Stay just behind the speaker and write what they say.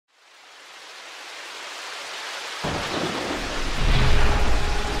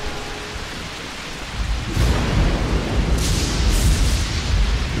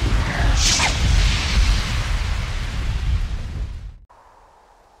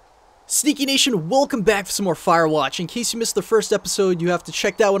Sneaky Nation, welcome back for some more Firewatch. In case you missed the first episode, you have to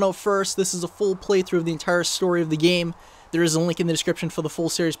check that one out first. This is a full playthrough of the entire story of the game. There is a link in the description for the full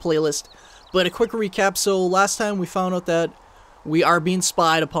series playlist. But a quick recap, so last time we found out that we are being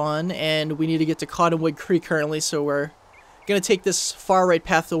spied upon, and we need to get to Cottonwood Creek currently, so we're going to take this far right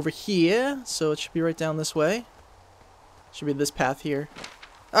path over here. So it should be right down this way. Should be this path here.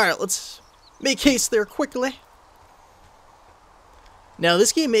 Alright, let's make haste there quickly. Now,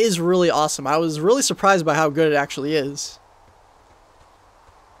 this game is really awesome. I was really surprised by how good it actually is.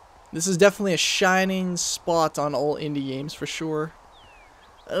 This is definitely a shining spot on all indie games, for sure.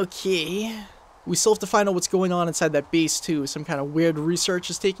 Okay. We still have to find out what's going on inside that base, too. Some kind of weird research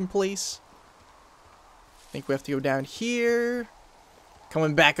is taking place. I think we have to go down here.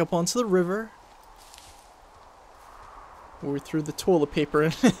 Coming back up onto the river. We threw the toilet paper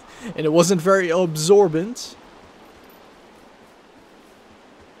in, and it wasn't very absorbent.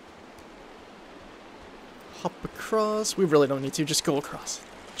 Hop across. We really don't need to. Just go across.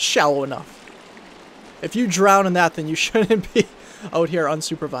 Shallow enough. If you drown in that, then you shouldn't be out here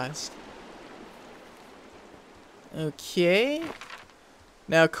unsupervised. Okay.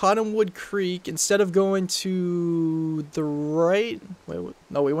 Now, Cottonwood Creek, instead of going to the right... Wait,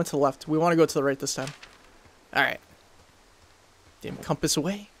 no, we went to the left. We want to go to the right this time. Alright. Damn compass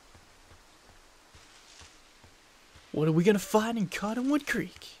away. What are we going to find in Cottonwood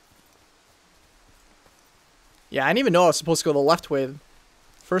Creek? Yeah, I didn't even know I was supposed to go the left way.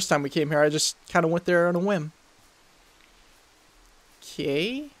 First time we came here, I just kind of went there on a whim.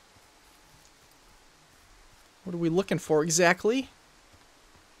 Okay. What are we looking for exactly?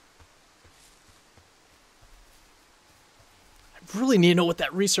 I really need to know what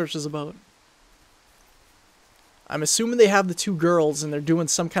that research is about. I'm assuming they have the two girls and they're doing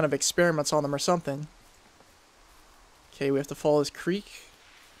some kind of experiments on them or something. Okay, we have to follow this creek.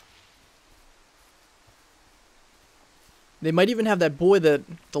 They might even have that boy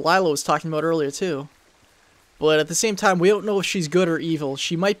that Delilah was talking about earlier, too. But at the same time, we don't know if she's good or evil.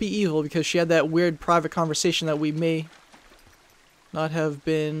 She might be evil because she had that weird private conversation that we may not have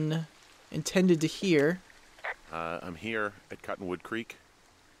been intended to hear. I'm here at Cottonwood Creek.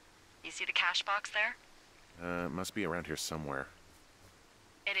 You see the cash box there? Must be around here somewhere.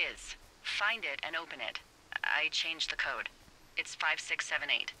 It is. Find it and open it. I changed the code. It's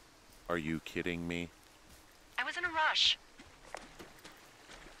 5678. Are you kidding me? I was in a rush.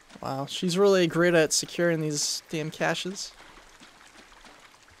 Wow, she's really great at securing these damn caches.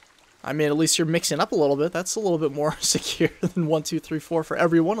 I mean, at least you're mixing up a little bit. That's a little bit more secure than 1, 2, 3, 4 for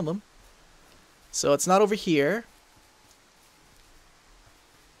every one of them. So it's not over here.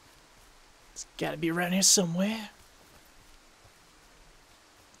 It's gotta be around here somewhere.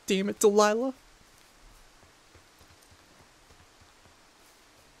 Damn it, Delilah.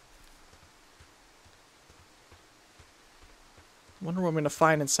 Wonder what I'm gonna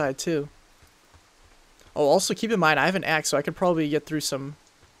find inside too. Oh, also keep in mind I have an axe, so I could probably get through some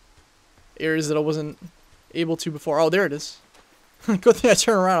areas that I wasn't able to before. Oh, there it is. Good thing I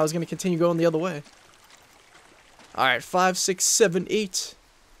turned around. I was gonna continue going the other way. All right, 5, 6, 7, 8.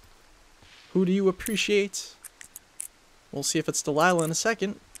 Who do you appreciate? We'll see if it's Delilah in a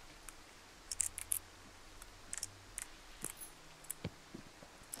second.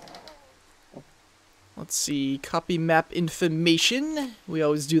 Let's see, copy map information. We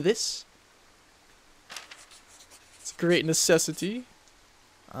always do this. It's a great necessity.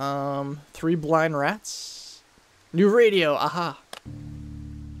 3 blind rats. New radio, aha.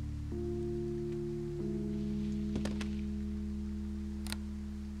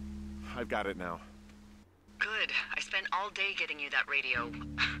 I've got it now. Good. I spent all day getting you that radio.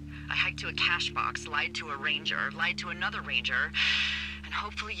 I hiked to a cash box, lied to a ranger, lied to another ranger, and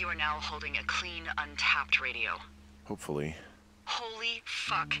hopefully you are now holding a clean, untapped radio. Hopefully. Holy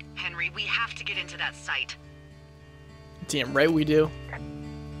fuck, Henry. We have to get into that site. Damn right we do.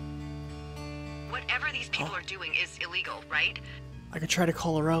 Whatever these people are doing is illegal, right? I could try to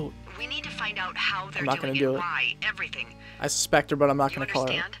call her out. We need to find out how they're I'm not doing gonna do it, it. why, everything. I suspect her, but I'm not You gonna call her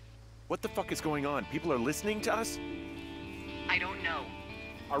out. understand? What the fuck is going on? People are listening to us? I don't know.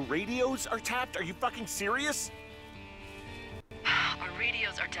 Our radios are tapped? Are you fucking serious? Our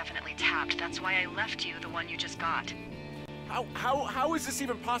radios are definitely tapped. That's why I left you the one you just got. How is this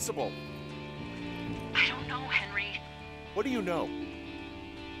even possible? I don't know, Henry. What do you know?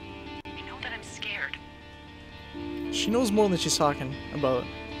 I know that I'm scared. She knows more than she's talking about.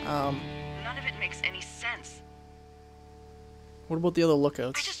 None of it makes any sense. What about the other I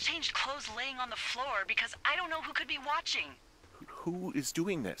lookouts? just changed clothes laying on the floor because I don't know who could be watching. Who is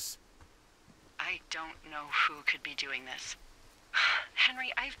doing this? I don't know who could be doing this.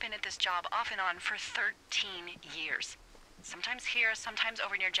 Henry, I've been at this job off and on for 13 years. Sometimes here, sometimes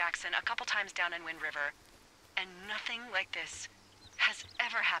over near Jackson, a couple times down in Wind River. And nothing like this has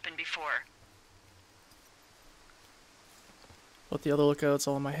ever happened before. What the other lookouts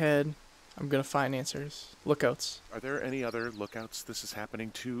all in my head? I'm gonna find answers. Lookouts. Are there any other lookouts this is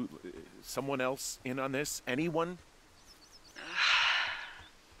happening to? Someone else in on this? Anyone?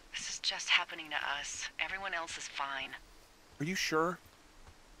 This is just happening to us. Everyone else is fine. Are you sure?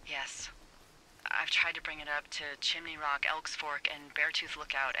 Yes. I've tried to bring it up to Chimney Rock, Elks Fork, and Beartooth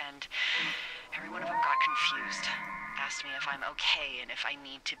Lookout, and every one of them got confused. Asked me if I'm okay and if I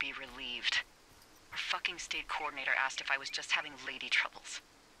need to be relieved. Our fucking state coordinator asked if I was just having lady troubles.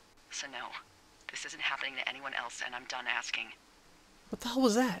 So no, this isn't happening to anyone else, and I'm done asking. What the hell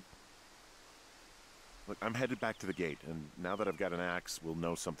was that? Look, I'm headed back to the gate, and now that I've got an axe, we'll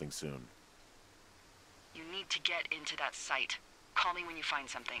know something soon. You need to get into that site. Call me when you find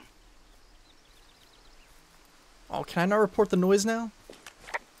something. Oh, can I not report the noise now?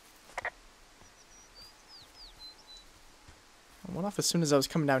 I went off as soon as I was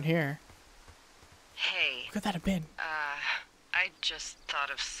coming down here. Hey. Where could that have been? I just thought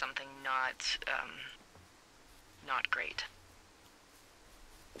of something not great.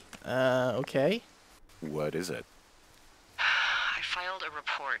 Okay. What is it? I filed a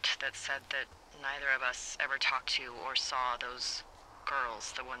report that said that neither of us ever talked to or saw those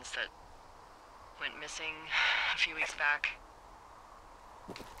girls, the ones that went missing a few weeks back.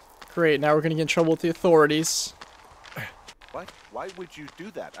 Great, now we're gonna get in trouble with the authorities. What? Why would you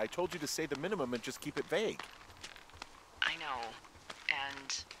do that? I told you to say the minimum and just keep it vague. I know,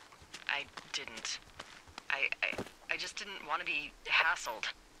 and I didn't. I just didn't want to be hassled.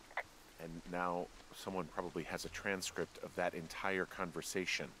 And now someone probably has a transcript of that entire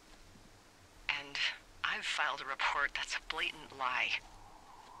conversation. And I've filed a report that's a blatant lie.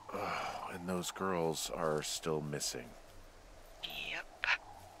 Oh, and those girls are still missing. Yep.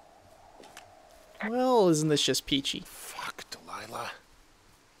 Well, isn't this just peachy? Fuck, Delilah.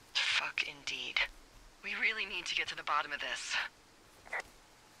 Fuck indeed. We really need to get to the bottom of this.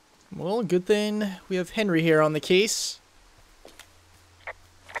 Well, good thing we have Henry here on the case.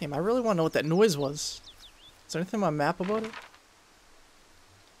 Damn, I really want to know what that noise was. Is there anything on my map about it?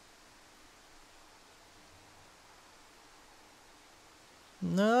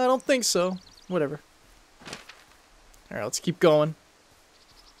 No, I don't think so. Whatever. Alright, let's keep going.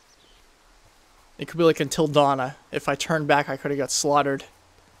 It could be like until dawn. If I turned back, I could have got slaughtered.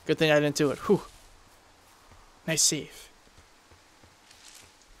 Good thing I didn't do it. Whew. Nice save.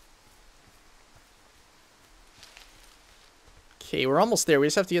 Okay, we're almost there. We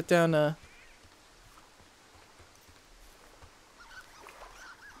just have to get down,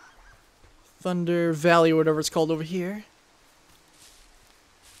 Thunder Valley or whatever it's called over here.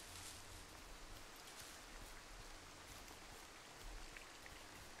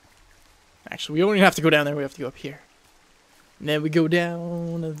 Actually, we don't even have to go down there. We have to go up here. And then we go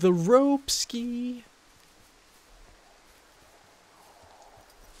down the rope ski.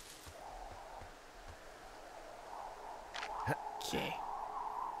 Okay.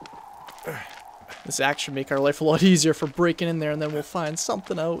 This axe should make our life a lot easier for breaking in there, and then we'll find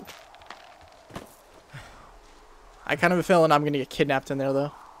something out. I kind of have a feeling I'm going to get kidnapped in there,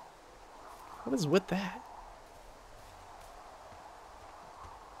 though. What is with that?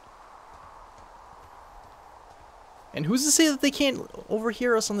 And who's to say that they can't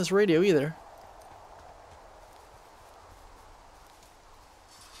overhear us on this radio either?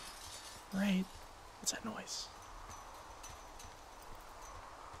 Right. What's that noise?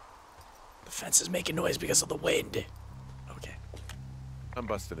 The fence is making noise because of the wind. Okay. I'm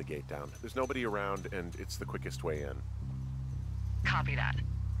busting the gate down. There's nobody around, and it's the quickest way in. Copy that.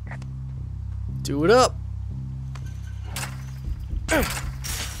 Do it up.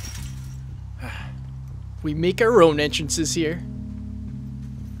 We make our own entrances here.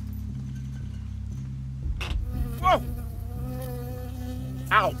 Whoa!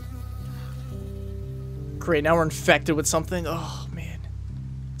 Ow! Great, now we're infected with something. Oh, man.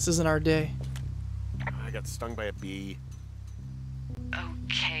 This isn't our day. I got stung by a bee.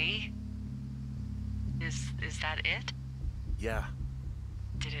 Okay. Is that it? Yeah.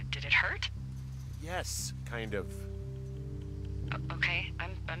 Did it hurt? Yes, kind of. Okay,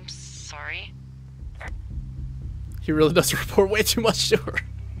 I'm sorry. He really does report way too much to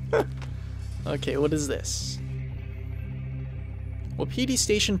her. Okay, what is this? Well, PD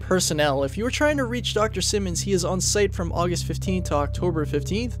station personnel, if you are trying to reach Dr. Simmons, he is on site from August 15th to October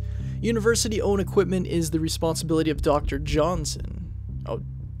 15th. University-owned equipment is the responsibility of Dr. Johnson. Oh,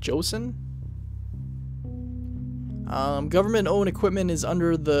 Johnson? Government-owned equipment is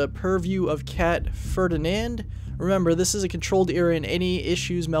under the purview of Cat Ferdinand. Remember, this is a controlled area and any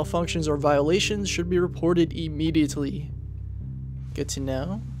issues, malfunctions, or violations should be reported immediately. Good to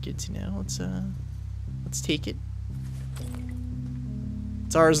know. Good to know. Let's take it.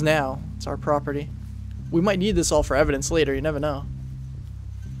 It's ours now. It's our property. We might need this all for evidence later. You never know.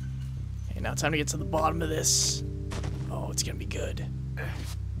 Okay, now time to get to the bottom of this. Oh, it's gonna be good.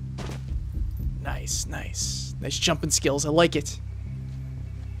 Nice, nice. Nice jumping skills. I like it.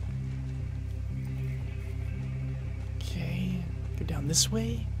 Okay, go down this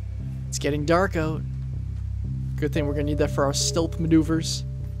way. It's getting dark out. Good thing we're gonna need that for our stealth maneuvers.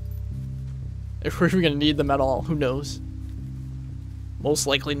 If we're even gonna need them at all, who knows? Most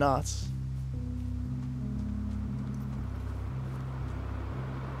likely not.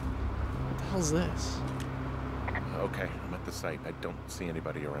 What the hell's this? Okay, I'm at the site. I don't see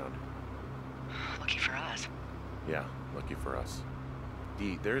anybody around. Lucky for us. Yeah, lucky for us.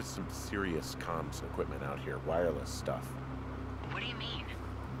 Dee, there's some serious comms equipment out here, wireless stuff. What do you mean?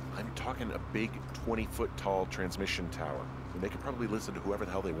 I'm talking a big 20-foot tall transmission tower, and they could probably listen to whoever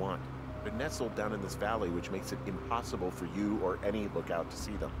the hell they want. They're nestled down in this valley, which makes it impossible for you or any lookout to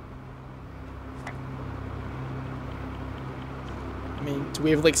see them. I mean, do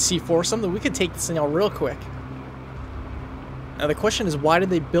we have like C4 or something? We could take this thing out real quick. Now the question is, why did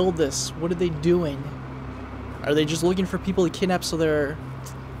they build this? What are they doing? Are they just looking for people to kidnap so they're...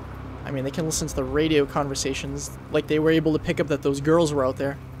 I mean, they can listen to the radio conversations like they were able to pick up that those girls were out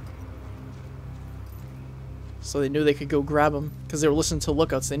there. So they knew they could go grab them because they were listening to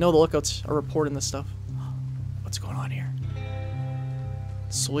lookouts. They know the lookouts are reporting this stuff. What's going on here?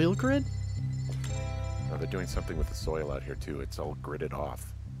 Soil grid? Now they're doing something with the soil out here too. It's all gridded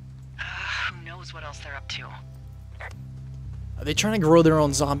off. Who knows what else they're up to? Are they trying to grow their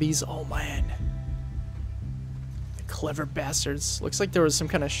own zombies? Oh man. The clever bastards. Looks like there was some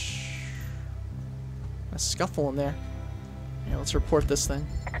kind of a scuffle in there. Yeah, let's report this thing.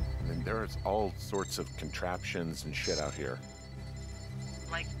 And there's all sorts of contraptions and shit out here.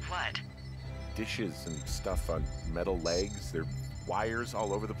 Like what? Dishes and stuff on metal legs. There are wires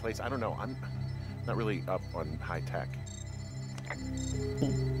all over the place. I don't know. I'm not really up on high tech.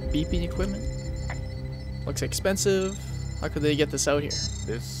 Beeping equipment? Looks expensive. How could they get this out here?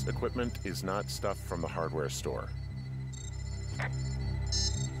 This equipment is not stuff from the hardware store.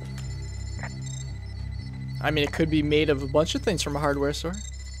 I mean, it could be made of a bunch of things from a hardware store.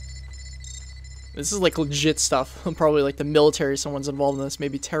 This is like legit stuff. Probably like the military, someone's involved in this.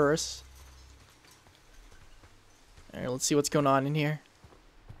 Maybe terrorists. Alright, let's see what's going on in here.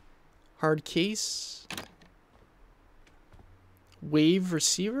 Hard case. Wave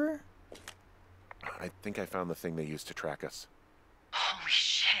receiver? I think I found the thing they used to track us. Holy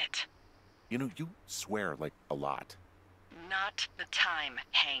shit. You know, you swear like a lot. Not the time,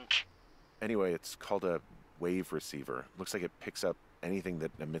 Hank. Anyway, it's called a wave receiver. Looks like it picks up anything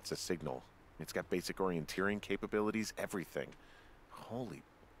that emits a signal. It's got basic orienteering capabilities, everything. Holy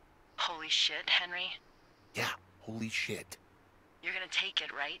shit, Henry. Yeah, holy shit. You're gonna take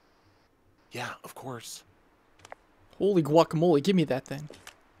it, right? Yeah, of course. Holy guacamole, give me that thing.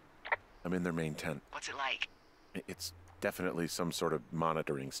 I'm in their main tent. What's it like? It's definitely some sort of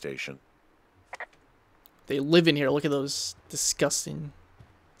monitoring station. They live in here. Look at those disgusting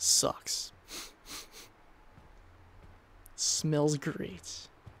socks. Smells great.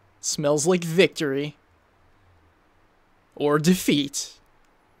 Smells like victory. Or defeat.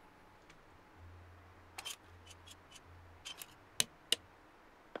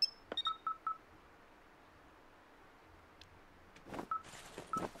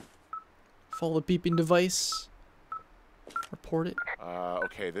 Follow the beeping device. Report it.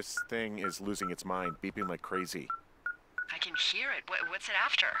 Okay, this thing is losing its mind, beeping like crazy. I can hear it. What's it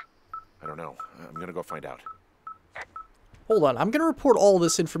after? I don't know. I'm gonna go find out. Hold on, I'm gonna report all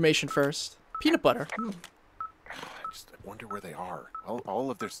this information first. Peanut butter. I wonder where they are.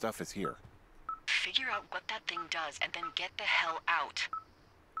 All of their stuff is here. Figure out what that thing does and then get the hell out.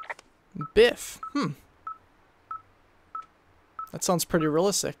 Biff. That sounds pretty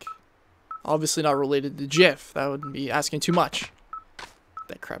realistic. Obviously not related to Jiff. That would be asking too much.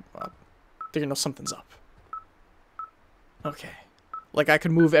 That crap up. They're gonna know something's up. Okay. Like I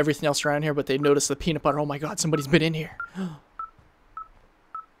could move everything else around here, but they notice the peanut butter. Oh my god, somebody's been in here.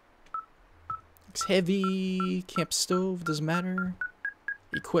 Looks heavy. Camp stove, doesn't matter.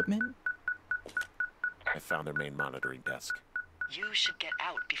 Equipment. I found their main monitoring desk. You should get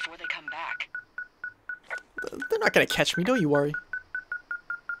out before they come back. They're not gonna catch me, don't you worry.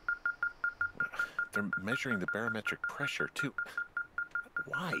 They're measuring the barometric pressure, too.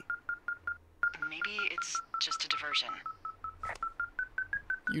 Why? Maybe it's just a diversion.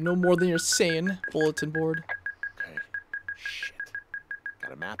 You know more than you're saying, bulletin board. Okay. Shit.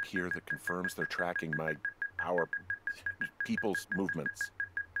 Got a map here that confirms they're tracking our people's movements.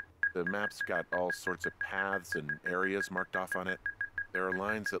 The map's got all sorts of paths and areas marked off on it. There are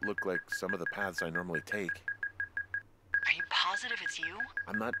lines that look like some of the paths I normally take. Are you positive it's you?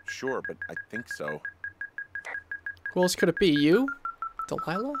 I'm not sure, but I think so. Who else could it be? You?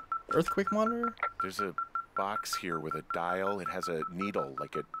 Delilah? Earthquake monitor? There's a box here with a dial. It has a needle,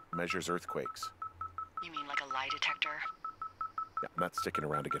 like it measures earthquakes. You mean like a lie detector? Yeah, I'm not sticking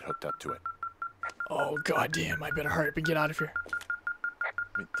around to get hooked up to it. Oh, goddamn. I better hurry up and get out of here.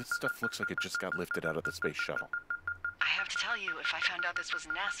 I mean, this stuff looks like it just got lifted out of the space shuttle. I have to tell you, if I found out this was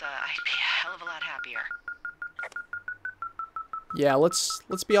NASA, I'd be a hell of a lot happier. Yeah, let's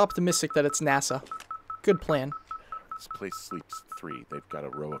be optimistic that it's NASA. Good plan. This place sleeps 3. They've got a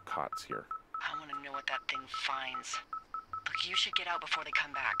row of cots here. I want to know what that thing finds. Look, you should get out before they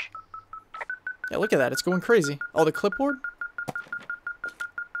come back. Yeah, look at that. It's going crazy. Oh, the clipboard?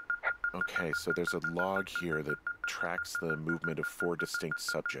 Okay, so there's a log here that tracks the movement of 4 distinct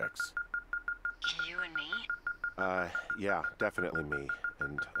subjects. You and me? Yeah, definitely me.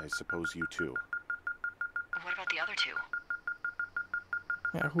 And I suppose you too. What about the other 2?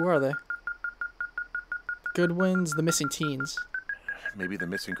 Yeah, who are they? Goodwins, the missing teens. Maybe the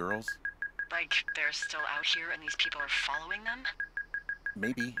missing girls? Like, they're still out here and these people are following them?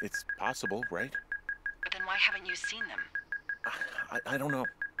 Maybe. It's possible, right? But then why haven't you seen them? I don't know.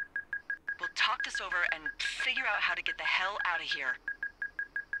 We'll talk this over and figure out how to get the hell out of here.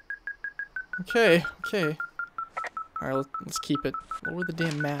 Okay, okay. Alright, let's keep it. Lower the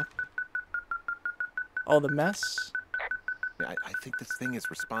damn map. Oh, the mess? Yeah, I think this thing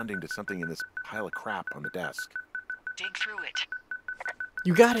is responding to something in this pile of crap on the desk. Dig through it.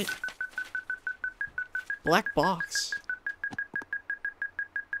 You got it! Black box.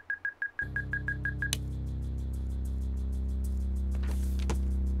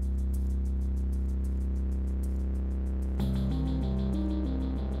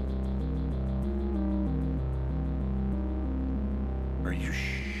 Are you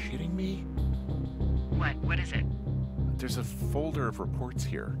shitting me? What is it? There's a folder of reports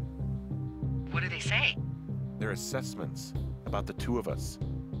here. What do they say? They're assessments about the 2 of us.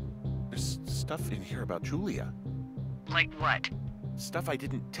 There's stuff in here about Julia. Like what? Stuff I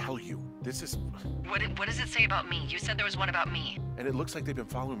didn't tell you. This is... What does it say about me? You said there was one about me. And it looks like they've been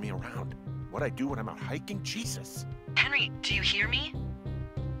following me around. What I do when I'm out hiking? Jesus. Henry, do you hear me?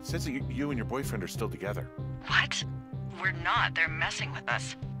 It says that you and your boyfriend are still together. What? We're not. They're messing with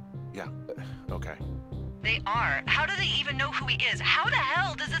us. Yeah, okay. They are. How do they even know who he is? How the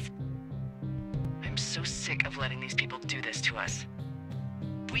hell does this... I'm so sick of letting these people do this to us.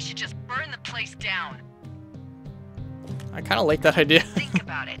 We should just burn the place down. I kind of like that idea. Think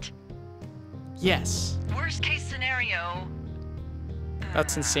about it. Yes. Worst case scenario...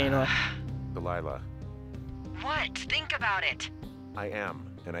 That's insane, huh? Delilah, What? Think about it. I am,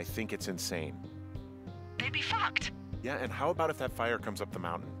 and I think it's insane. They'd be fucked. Yeah, and how about if that fire comes up the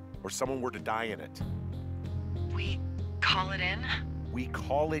mountain? Or someone were to die in it? We call it in? We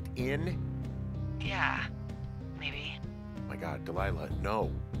call it in? Yeah, maybe. My God, Delilah,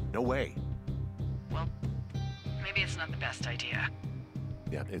 no. No way. Well, maybe it's not the best idea.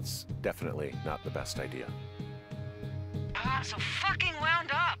 Yeah, it's definitely not the best idea. I'm so fucking wound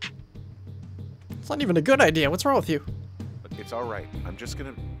up. It's not even a good idea. What's wrong with you? But it's all right. I'm just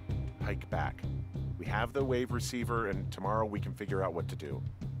gonna hike back. We have the wave receiver, and tomorrow we can figure out what to do.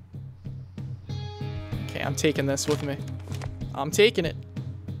 Okay, I'm taking this with me. I'm taking it.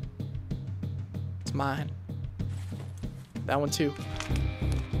 It's mine. That one too.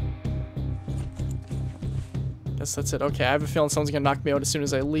 Guess that's it. Okay, I have a feeling someone's gonna knock me out as soon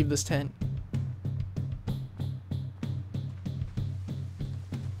as I leave this tent.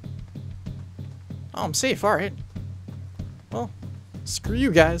 Oh, I'm safe. Alright. Well, screw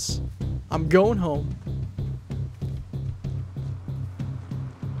you guys. I'm going home.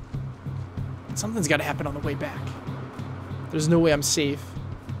 Something's gotta happen on the way back. There's no way I'm safe.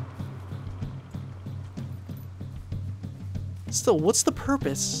 Still, what's the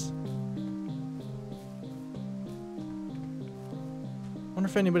purpose? Wonder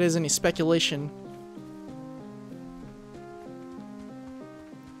if anybody has any speculation.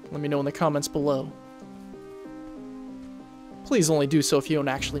 Let me know in the comments below. Please only do so if you don't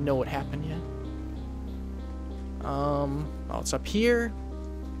actually know what happened yet. Oh, it's up here.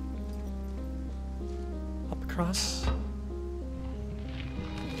 Up across.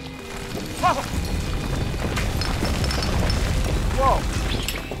 Whoa!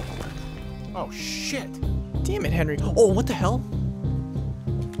 Oh, shit! Damn it, Henry. Oh, what the hell?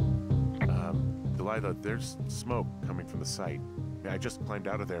 Lila, there's smoke coming from the site. I just climbed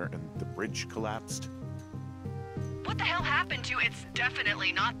out of there and the bridge collapsed. What the hell happened to you? It's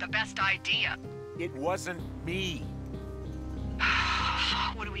definitely not the best idea. It wasn't me.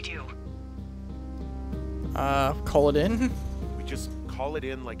 What do we do? Call it in. We just call it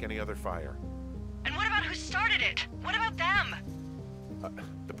in like any other fire. And what about who started it? What about them?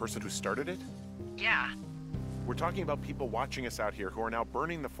 The person who started it? Yeah. We're talking about people watching us out here who are now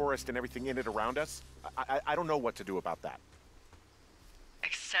burning the forest and everything in it around us. I don't know what to do about that.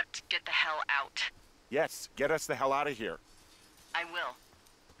 Except get the hell out. Yes, get us the hell out of here. I will.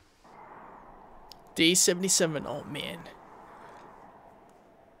 Day 77. Oh, man.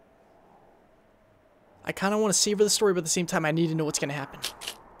 I kind of want to savor the story, but at the same time, I need to know what's going to happen.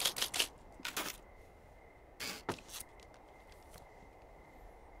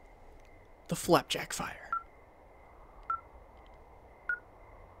 The flapjack fire.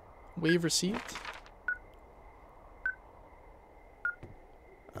 Wave received.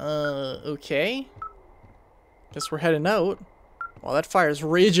 Okay. Guess we're heading out. Wow, that fire's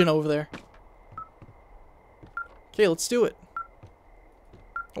raging over there. Okay, let's do it.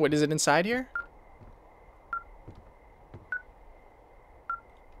 Wait, is it inside here?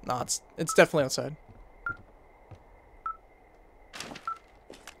 No, it's definitely outside.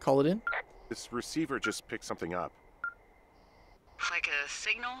 Call it in. This receiver just picked something up. Like a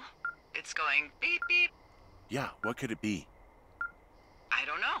signal? It's going beep beep. Yeah, what could it be? I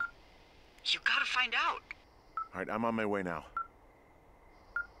don't know. You gotta find out. All right, I'm on my way now.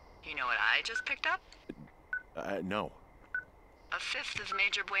 You know what I just picked up? No. A fifth of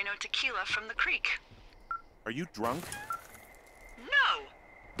Major Bueno tequila from the creek. Are you drunk? No!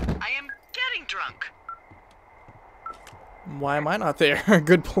 I am getting drunk. Why am I not there?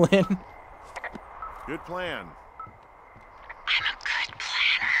 Good plan. Good plan. I'm a good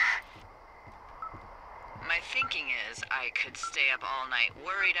planner. My thinking is I could stay up all night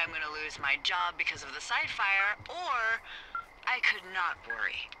worried I'm gonna lose my job because of the side fire, or I could not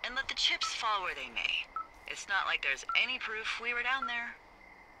worry and let the chips fall where they may. It's not like there's any proof we were down there.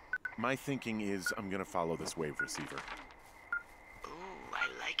 My thinking is I'm gonna follow this wave receiver. Ooh, I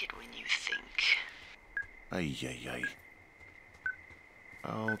like it when you think. Ay, ay, ay.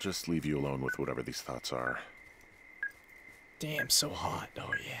 I'll just leave you alone with whatever these thoughts are. Damn, so hot.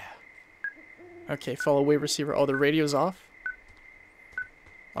 Oh, yeah. Okay, follow wave receiver. Oh, the radio's off?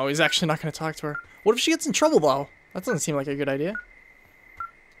 Oh, he's actually not going to talk to her. What if she gets in trouble, though? That doesn't seem like a good idea.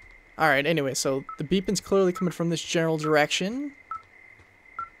 Alright, anyway, so the beeping's clearly coming from this general direction.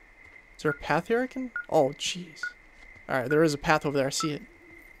 Is there a path here I can... Oh, jeez. Alright, there is a path over there. I see it.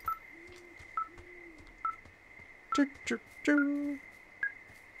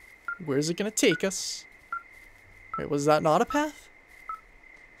 Where's it gonna take us? Wait, was that not a path?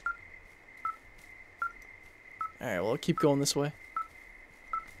 Alright, well, I'll keep going this way.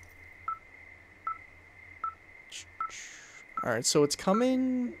 Alright, so it's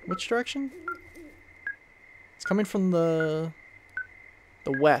coming... Which direction? It's coming from the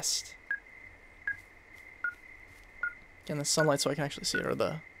west. Getting the sunlight so I can actually see it. Or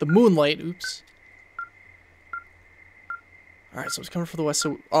the moonlight, oops. Alright, so it's coming from the west.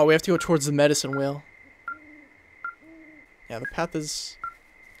 So, oh, we have to go towards the medicine wheel. Yeah, the path is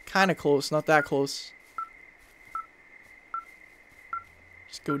kind of close, not that close.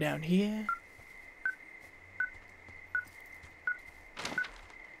 Just go down here.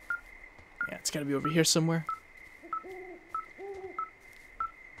 Yeah, it's gotta be over here somewhere.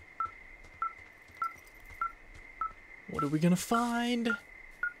 What are we gonna find?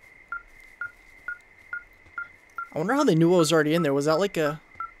 I wonder how they knew I was already in there. Was that like a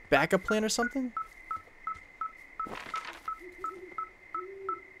backup plan or something?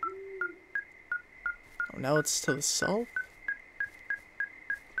 Oh, now it's to the south?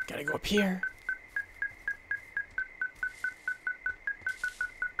 Gotta go up here.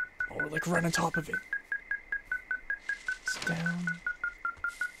 Oh, we're like right on top of it. It's down.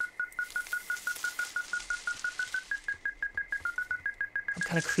 I'm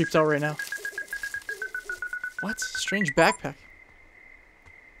kind of creeped out right now. What? Strange backpack.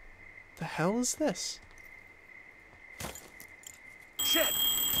 The hell is this? Shit!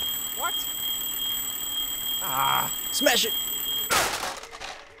 What? Ah! Smash it!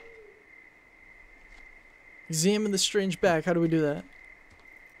 Examine the strange bag. How do we do that?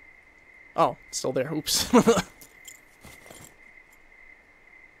 Oh, it's still there. Oops.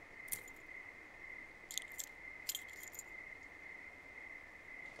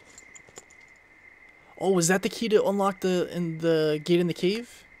 Oh, was that the key to unlock the gate in the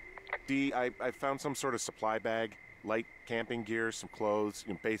cave? I found some sort of supply bag, light camping gear, some clothes,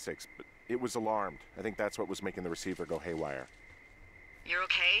 basics, but It was alarmed. I think that's what was making the receiver go haywire. You're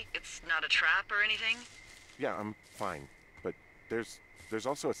okay? It's not a trap or anything? Yeah, I'm fine. But there's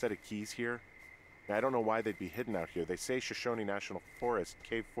also a set of keys here. I don't know why they'd be hidden out here. They say Shoshone National Forest,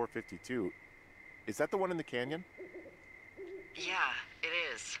 Cave 452. Is that the one in the canyon? Yeah, it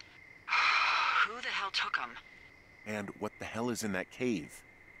is. Who the hell took them? And what the hell is in that cave?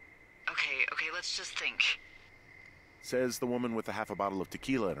 Okay, let's just think. Says the woman with a half a bottle of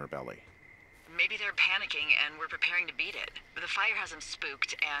tequila in her belly. Maybe they're panicking and we're preparing to beat it. The fire has them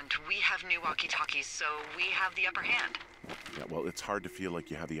spooked, and we have new walkie-talkies, so we have the upper hand. Yeah, well, it's hard to feel like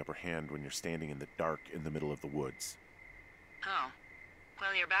you have the upper hand when you're standing in the dark in the middle of the woods. Oh.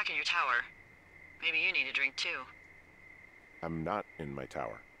 Well, you're back in your tower. Maybe you need a drink, too. I'm not in my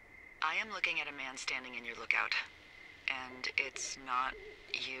tower. I am looking at a man standing in your lookout. And it's not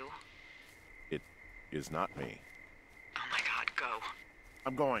you? It is not me. Oh my god, go.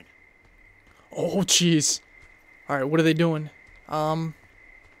 I'm going. Oh, jeez. Alright, what are they doing? Damn,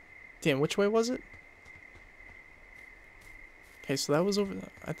 which way was it? Okay, so that was over...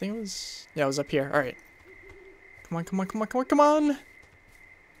 I think it was... Yeah, it was up here. Alright. Come on.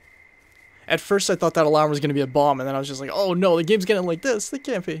 At first, I thought that alarm was going to be a bomb, and then I was just like, oh no, the game's getting like this. They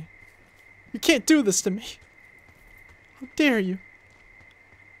can't be. You can't do this to me. How dare you?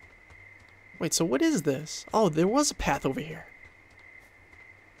 Wait, so what is this? Oh, there was a path over here.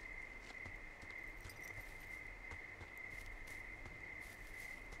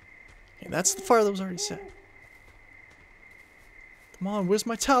 Okay, that's the fire that was already set. Come on, where's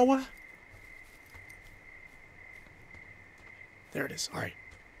my tower? There it is. Alright.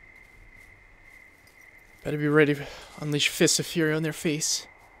 Better be ready to unleash fists of fury on their face.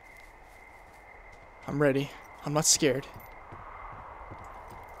 I'm ready. I'm not scared.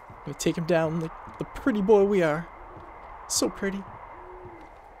 I'm gonna take him down like the pretty boy we are. So pretty.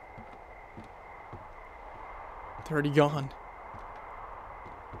 They're already gone.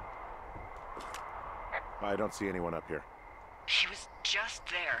 I don't see anyone up here. He was just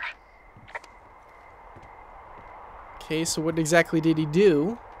there. Okay, so what exactly did he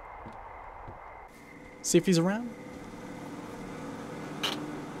do? See if he's around.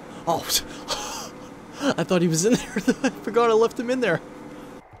 Oh, I thought he was in there. I forgot I left him in there.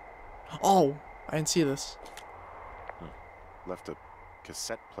 Oh, I didn't see this. Left a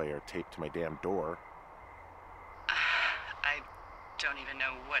cassette player taped to my damn door. I don't even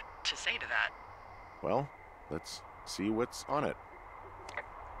know what to say to that. Well, let's see what's on it.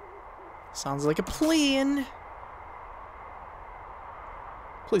 Sounds like a plan.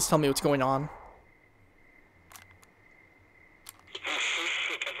 Please tell me what's going on.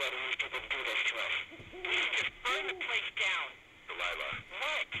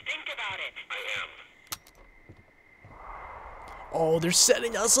 Oh, they're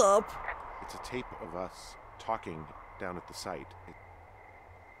setting us up. It's a tape of us talking down at the site. It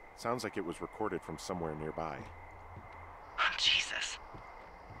sounds like it was recorded from somewhere nearby. Oh, Jesus.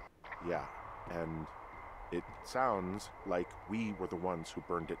 Yeah, and it sounds like we were the ones who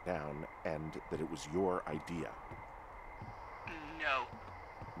burned it down and that it was your idea. No.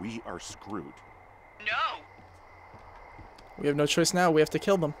 We are screwed. No! We have no choice now. We have to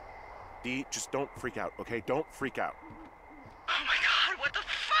kill them. Dee, just don't freak out, okay? Don't freak out. Oh my god, what the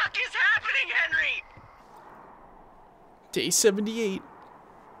fuck is happening, Henry? Day 78.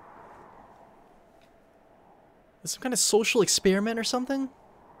 Is some kind of social experiment or something?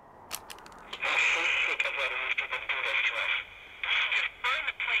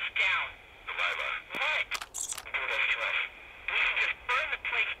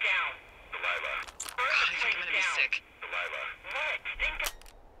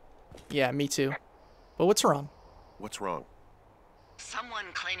 Yeah, me too. But what's wrong? What's wrong? Someone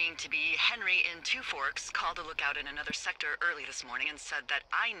claiming to be Henry in Two Forks called a lookout in another sector early this morning and said that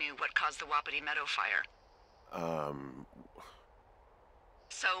I knew what caused the Wapiti Meadow fire.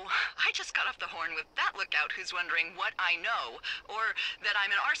 So, I just got off the horn with that lookout who's wondering what I know, or that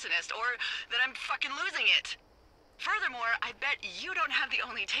I'm an arsonist, or that I'm fucking losing it. Furthermore, I bet you don't have the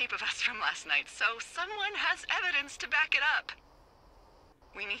only tape of us from last night, so someone has evidence to back it up.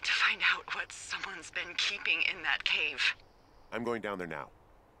 We need to find out what someone's been keeping in that cave. I'm going down there now.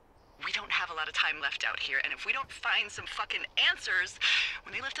 We don't have a lot of time left out here, and if we don't find some fucking answers,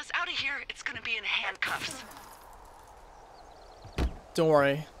 when they lift us out of here, it's gonna be in handcuffs. Don't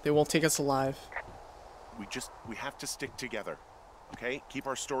worry, they won't take us alive. We have to stick together, okay? Keep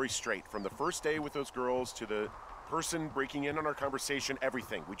our story straight. From the first day with those girls to the person breaking in on our conversation,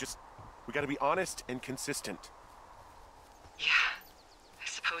 everything. We gotta be honest and consistent. Yeah, I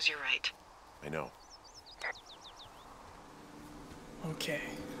suppose you're right. I know. Okay,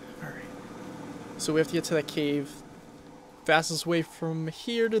 alright. So we have to get to that cave. Fastest way from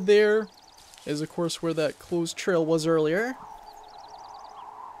here to there is, of course, where that closed trail was earlier.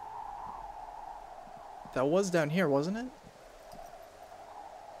 That was down here, wasn't it?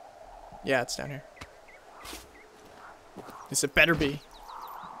 Yeah, it's down here. At least it better be.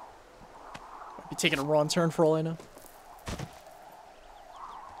 Might be taking a wrong turn for all I know.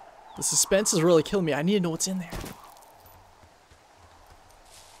 The suspense is really killing me. I need to know what's in there.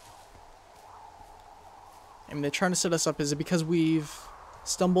 I mean, they're trying to set us up. Is it because we've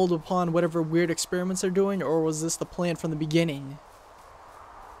stumbled upon whatever weird experiments they're doing, or was this the plan from the beginning?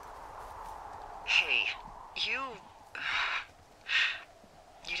 Hey, you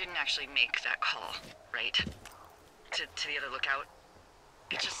didn't actually make that call, right? To the other lookout?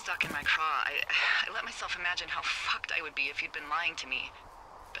 It just stuck in my craw. I let myself imagine how fucked I would be if you'd been lying to me.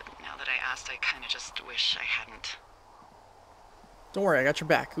 But now that I asked, I kind of just wish I hadn't. Don't worry, I got your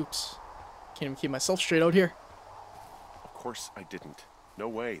back. Oops. Can't even keep myself straight out here. Of course I didn't. No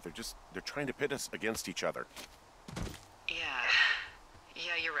way. They're trying to pit us against each other. Yeah,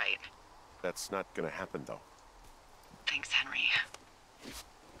 you're right. That's not gonna happen, though. Thanks, Henry.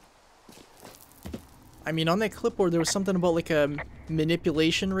 I mean, on that clipboard, there was something about, like, a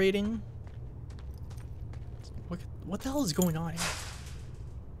manipulation rating. What the hell is going on here?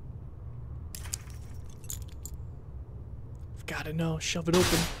 I've gotta know. Shove it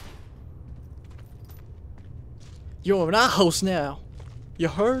open. You're in our house now. You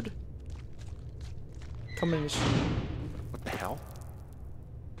heard? Come in. What the hell?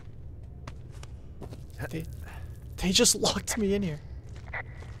 They just locked me in here.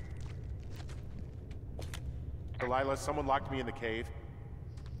 Delilah, someone locked me in the cave.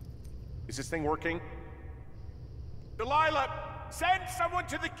 Is this thing working? Delilah, send someone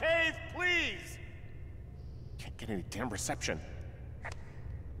to the cave, please! Can't get any damn reception.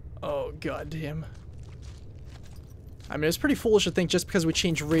 Oh, goddamn. I mean, it's pretty foolish to think just because we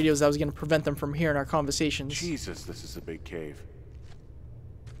changed radios that was going to prevent them from hearing our conversations. Jesus, this is a big cave.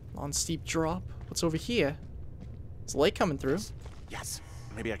 On steep drop. What's over here? There's light coming through. Yes,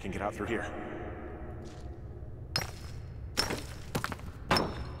 maybe I can get out through here.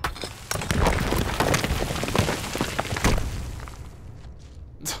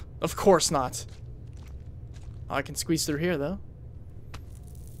 Of course not. Oh, I can squeeze through here, though.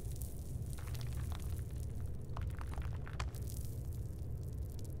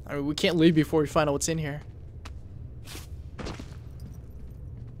 I mean, we can't leave before we find out what's in here.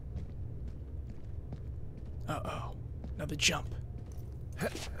 Uh-oh. Another jump.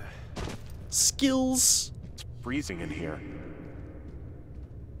 Skills! It's freezing in here.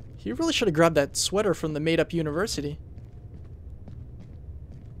 He really should have grabbed that sweater from the made-up university.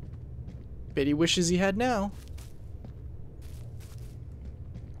 Bet he wishes he had now.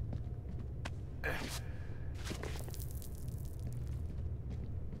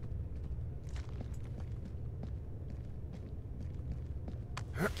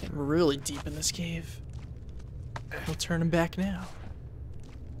 Getting really deep in this cave. No turning back now.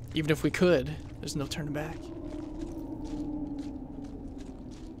 Even if we could, there's no turning back.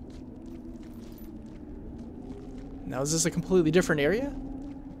 Now, is this a completely different area?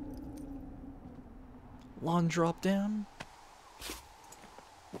 Long drop down.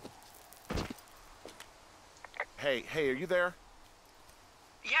 Hey, are you there?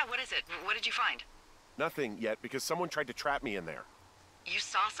 Yeah, what is it? What did you find? Nothing yet, because someone tried to trap me in there. You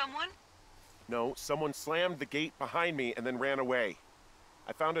saw someone? No, someone slammed the gate behind me and then ran away.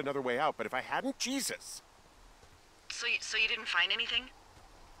 I found another way out, but if I hadn't, Jesus! So you didn't find anything?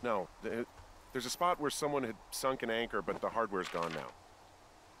 No, there's a spot where someone had sunk an anchor, but the hardware's gone now.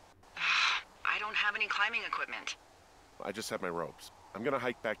 I don't have any climbing equipment. I just have my ropes. I'm gonna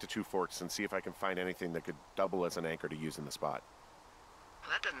hike back to Two Forks and see if I can find anything that could double as an anchor to use in the spot. Well,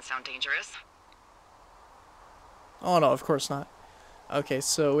 that doesn't sound dangerous. Oh no, of course not. Okay,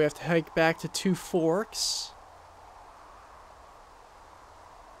 so we have to hike back to Two Forks.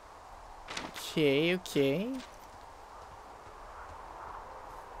 Okay.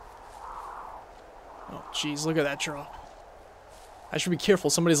 Oh, jeez, look at that drop. I should be careful.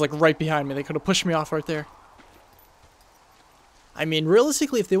 Somebody's, like, right behind me. They could have pushed me off right there. I mean,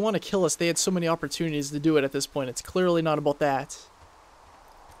 realistically, if they want to kill us, they had so many opportunities to do it at this point. It's clearly not about that.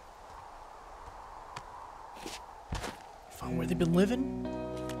 Found where they've been living?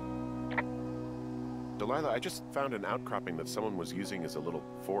 Delilah, I just found an outcropping that someone was using as a little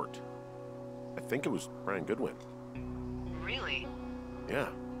fort. I think it was Brian Goodwin. Really? Yeah,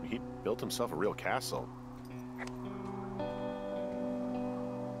 he built himself a real castle.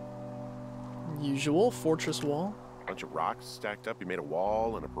 Usual fortress wall. A bunch of rocks stacked up. He made a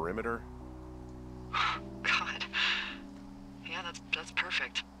wall and a perimeter. God. Yeah, that's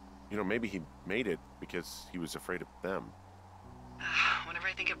perfect. You know, maybe he made it because he was afraid of them. Whenever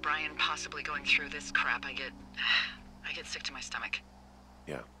I think of Brian possibly going through this crap, I get sick to my stomach.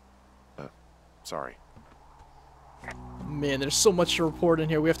 Yeah. Sorry. Man, there's so much to report in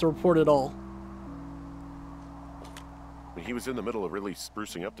here. We have to report it all. I mean, he was in the middle of really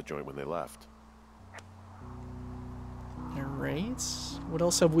sprucing up the joint when they left. Alright. What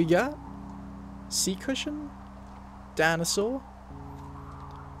else have we got? Seat cushion? Dinosaur?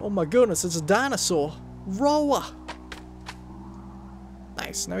 Oh my goodness, it's a dinosaur. Roa!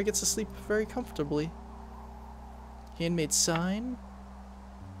 Nice, now he gets to sleep very comfortably. Handmade sign.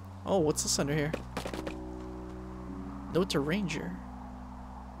 Oh, what's this under here? Note to Ranger.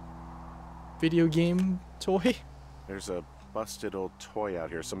 Video game toy? There's a busted old toy out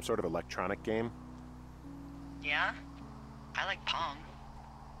here, some sort of electronic game. Yeah? I like Pong.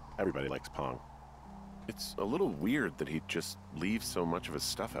 Everybody likes Pong. It's a little weird that he'd just leave so much of his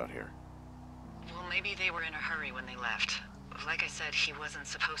stuff out here. Well, maybe they were in a hurry when they left. Like I said, he wasn't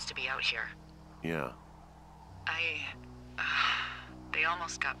supposed to be out here. Yeah. They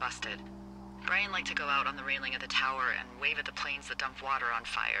almost got busted. Brian liked to go out on the railing of the tower and wave at the planes that dumped water on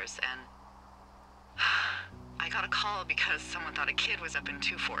fires, and I got a call because someone thought a kid was up in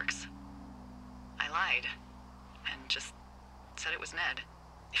Two Forks. I lied, and just said it was Ned.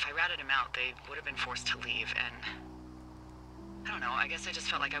 If I ratted him out, they would have been forced to leave, and I don't know, I guess I just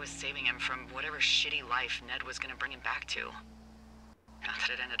felt like I was saving him from whatever shitty life Ned was gonna bring him back to. Not that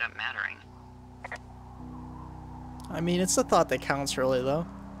it ended up mattering. I mean, it's the thought that counts, really, though.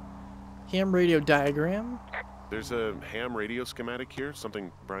 Ham radio diagram. There's a ham radio schematic here,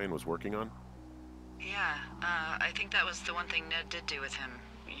 something Brian was working on. Yeah, I think that was the one thing Ned did do with him.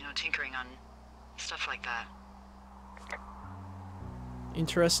 You know, tinkering on stuff like that.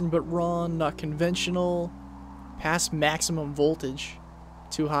 Interesting but wrong, not conventional. Past maximum voltage.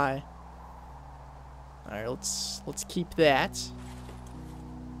 Too high. Alright, let's keep that.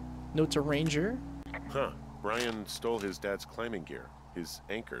 Note to Ranger. Huh. Brian stole his dad's climbing gear, his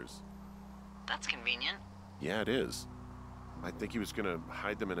anchors. That's convenient. Yeah, it is. I think he was gonna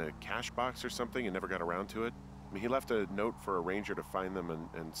hide them in a cash box or something and never got around to it. I mean, he left a note for a ranger to find them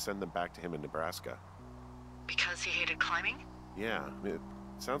and send them back to him in Nebraska. Because he hated climbing? Yeah, I mean, it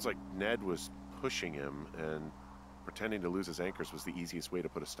sounds like Ned was pushing him, and pretending to lose his anchors was the easiest way to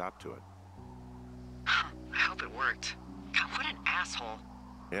put a stop to it. I hope it worked. God, what an asshole.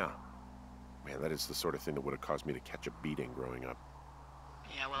 Yeah. Man, that is the sort of thing that would have caused me to catch a beating growing up.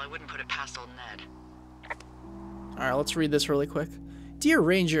 Yeah, well, I wouldn't put it past old Ned. Alright, let's read this really quick. Dear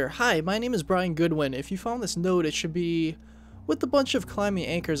Ranger, hi, my name is Brian Goodwin. If you found this note, it should be with a bunch of climbing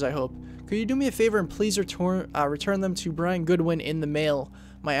anchors, I hope. Could you do me a favor and please return them to Brian Goodwin in the mail?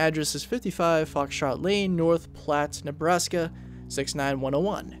 My address is 55 Foxtrot Lane, North Platte, Nebraska,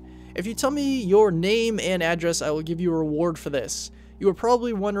 69101. If you tell me your name and address, I will give you a reward for this. You are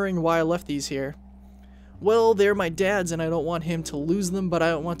probably wondering why I left these here. Well, they're my dad's and I don't want him to lose them, but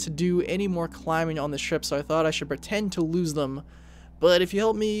I don't want to do any more climbing on the ship, so I thought I should pretend to lose them. But if you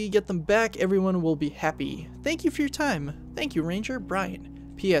help me get them back, everyone will be happy. Thank you for your time. Thank you, Ranger.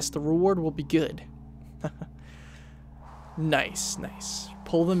 Brian. P.S. The reward will be good. Nice, nice.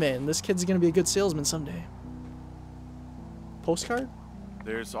 Pull them in. This kid's gonna be a good salesman someday. Postcard?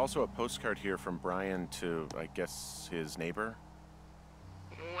 There's also a postcard here from Brian to, I guess, his neighbor.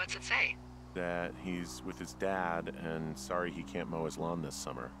 What's it say? That he's with his dad and sorry he can't mow his lawn this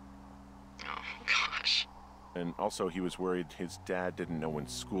summer. Oh, gosh. And also he was worried his dad didn't know when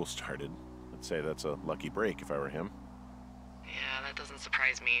school started. I'd say that's a lucky break if I were him. Yeah, that doesn't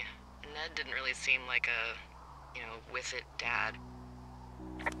surprise me. Ned didn't really seem like a, you know, with it dad.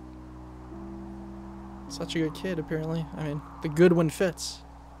 Such a good kid, apparently. I mean, the good one fits.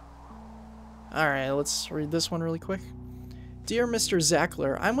 Alright, let's read this one really quick. Dear Mr.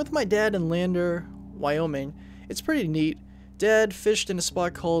 Zackler, I'm with my dad in Lander, Wyoming. It's pretty neat. Dad fished in a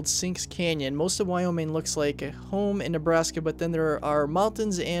spot called Sinks Canyon. Most of Wyoming looks like a home in Nebraska, but then there are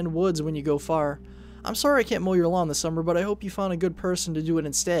mountains and woods when you go far. I'm sorry I can't mow your lawn this summer, but I hope you found a good person to do it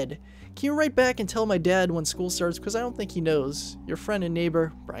instead. Can you write back and tell my dad when school starts, because I don't think he knows. Your friend and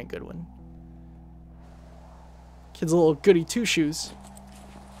neighbor, Brian Goodwin. Kid's a little goody two-shoes.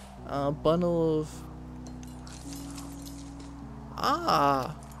 Bundle of...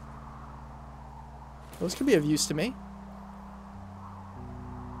 Ah! Those could be of use to me.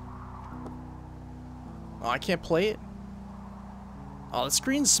 Oh, I can't play it? Oh, the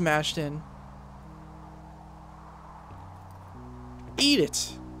screen's smashed in. Eat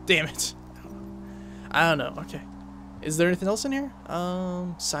it! Damn it. I don't know. Okay. Is there anything else in here?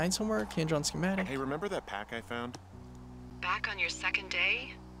 Science homework, hand-drawn schematic. Hey, remember that pack I found? Back on your second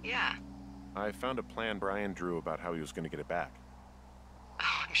day? Yeah. I found a plan Brian drew about how he was going to get it back.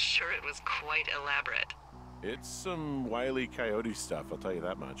 Oh, I'm sure it was quite elaborate. It's some Wile E. Coyote stuff, I'll tell you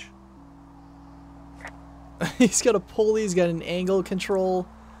that much. He's got a pulley, he's got an angle control,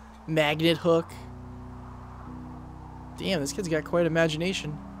 magnet hook. Damn, this kid's got quite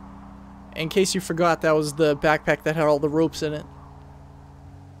imagination. In case you forgot, that was the backpack that had all the ropes in it.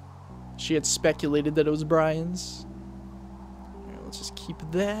 She had speculated that it was Brian's. Here, let's just keep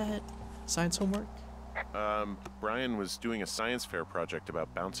that. Science homework. Brian was doing a science fair project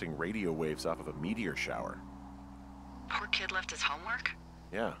about bouncing radio waves off of a meteor shower. Poor kid left his homework?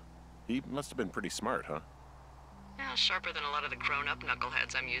 Yeah. He must have been pretty smart, huh? Yeah, sharper than a lot of the grown-up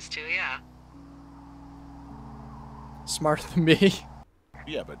knuckleheads I'm used to, yeah. Smarter than me.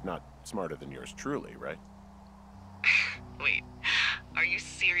 Yeah, but not smarter than yours truly, right? Wait, are you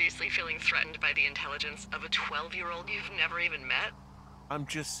seriously feeling threatened by the intelligence of a 12-year-old you've never even met? I'm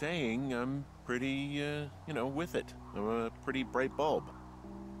just saying I'm pretty, you know, with it. I'm a pretty bright bulb.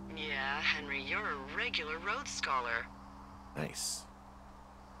 Yeah, Henry, you're a regular Rhodes Scholar. Nice.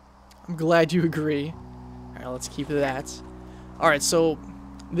 I'm glad you agree. Alright, let's keep that. Alright, so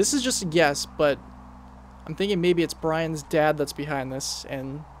this is just a guess, but I'm thinking maybe it's Brian's dad that's behind this,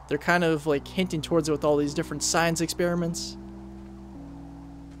 and they're kind of like hinting towards it with all these different science experiments.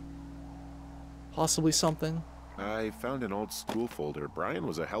 Possibly something. I found an old school folder. Brian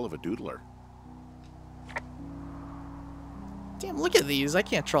was a hell of a doodler. Damn, look at these. I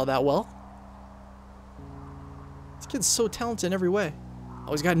can't draw that well. This kid's so talented in every way.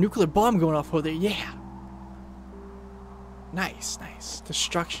 Oh, he's got a nuclear bomb going off over there. Yeah. Nice, nice.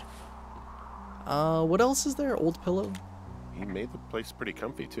 Destruction. What else is there? Old pillow? He made the place pretty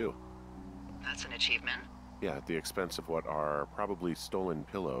comfy, too. That's an achievement. Yeah, at the expense of what are probably stolen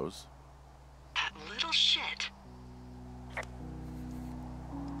pillows. That little shit.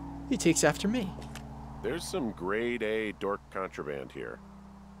 He takes after me. There's some grade A dork contraband here.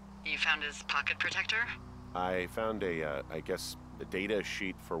 You found his pocket protector? I found a, I guess, a data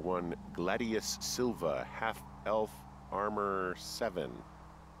sheet for one Gladius Silva, half-elf armor 7.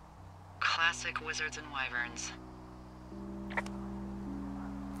 Classic wizards and wyverns.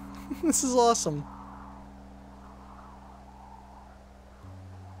 This is awesome.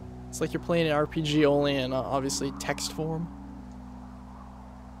 It's like you're playing an RPG only in obviously text form.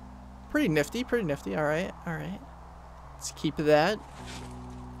 Pretty nifty, pretty nifty. Alright, alright. Let's keep that.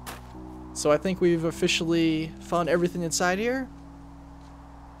 So I think we've officially found everything inside here.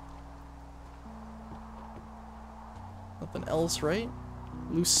 Nothing else, right?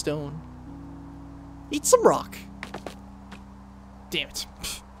 Loose stone. Eat some rock. Damn it.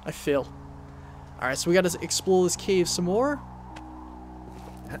 I fail. Alright, so we gotta explore this cave some more.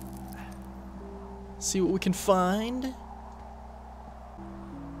 See what we can find.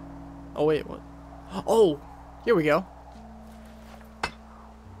 Oh, wait, what? Oh, here we go.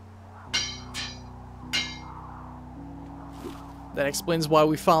 That explains why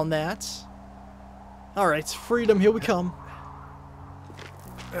we found that. Alright, freedom, here we come.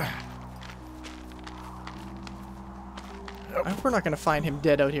 I hope we're not gonna find him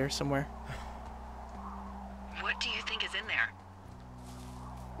dead out here somewhere. What do you think is in there?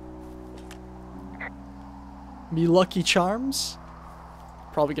 Me Lucky Charms?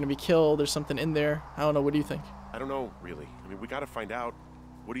 Probably gonna be killed. There's something in there. I don't know. What do you think? I don't know, really. I mean, we gotta find out.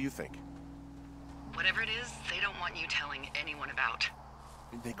 What do you think? Whatever it is, they don't want you telling anyone about.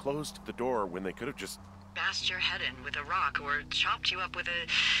 I mean, they closed the door when they could have just... Bashed your head in with a rock or chopped you up with a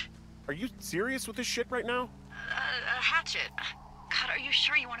Are you serious with this shit right now? hatchet. God, are you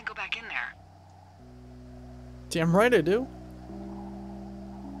sure you want to go back in there? Damn right I do.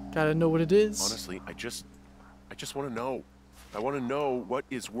 Gotta know what it is. Honestly, I just want to know. I want to know what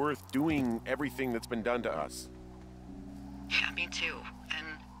is worth doing everything that's been done to us. Yeah, me too. And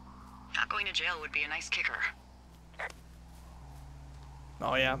not going to jail would be a nice kicker.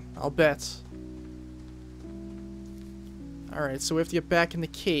 Oh yeah, I'll bet. Alright, so we have to get back in the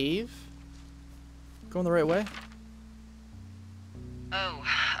cave. Going the right way? Oh,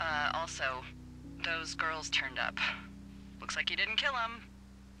 also, those girls turned up. Looks like you didn't kill them.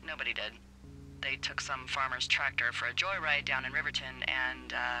 Nobody did. They took some farmer's tractor for a joyride down in Riverton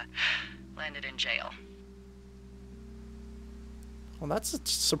and, landed in jail. Well, that's a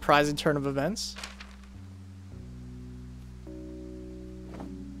surprising turn of events.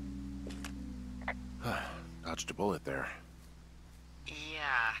 Dodged a bullet there.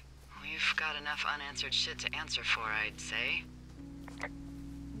 Yeah, we've got enough unanswered shit to answer for, I'd say.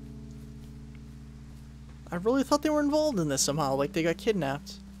 I really thought they were involved in this somehow, like they got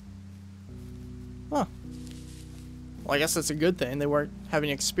kidnapped. Huh. Well, I guess that's a good thing. They weren't having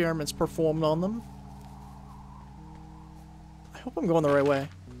experiments performed on them. I hope I'm going the right way.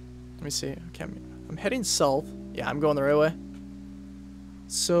 Let me see. Okay, I'm heading south. Yeah, I'm going the right way.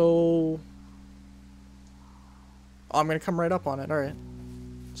 So... Oh, I'm going to come right up on it. Alright.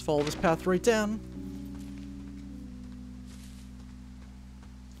 Let's follow this path right down.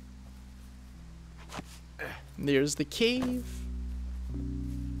 There's the cave.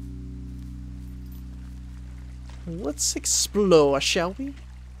 Let's explore, shall we?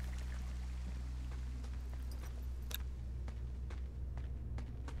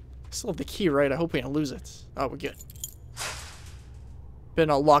 Still have the key, right? I hope we don't lose it. Oh, we're good. Better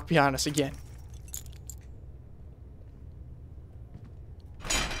not lock behind us again.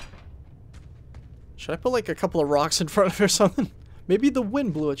 Should I put like a couple of rocks in front of it or something? Maybe the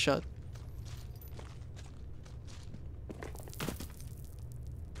wind blew it shut.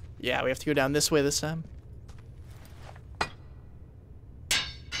 Yeah, we have to go down this way this time.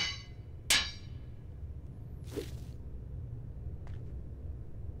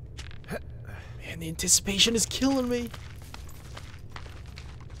 Man, the anticipation is killing me.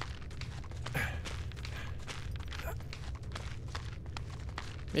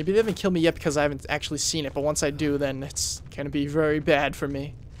 Maybe they haven't killed me yet because I haven't actually seen it, but once I do, then it's gonna be very bad for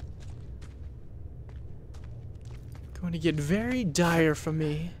me. Going to get very dire for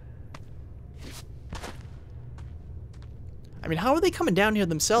me. I mean, how are they coming down here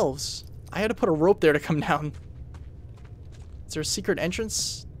themselves? I had to put a rope there to come down. Is there a secret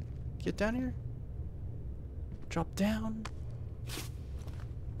entrance? Get down here? Drop down.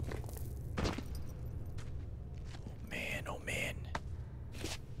 Oh man.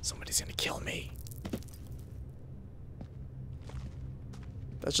 Somebody's gonna kill me.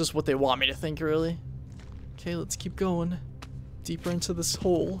 That's just what they want me to think, really. Okay, let's keep going. Deeper into this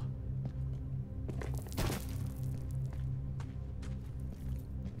hole.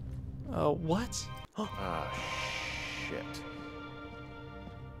 Oh, what? Ah, shit.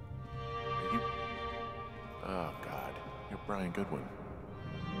 Are you... Oh, God. You're Brian Goodwin.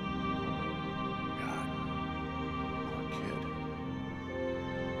 God. Poor kid.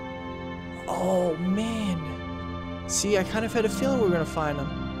 Oh, man. See, I kind of had a feeling we were going to find him.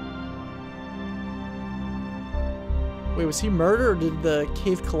 Wait, was he murdered or did the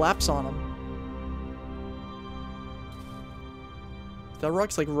cave collapse on him? That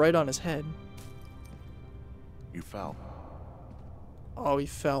rock's like right on his head. You fell. Oh, he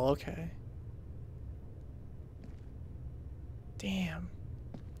fell. Okay. Damn.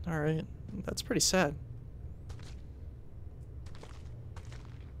 Alright. That's pretty sad.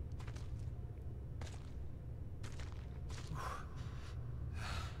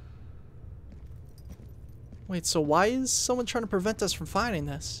 Wait, so why is someone trying to prevent us from finding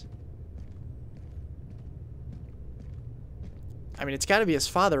this? I mean, it's gotta be his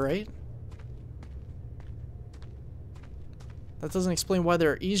father, right? That doesn't explain why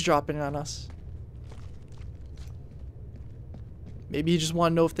they're eavesdropping on us. Maybe he just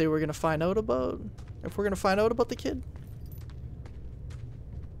wanted to know if they were gonna find out about... If we're gonna find out about the kid?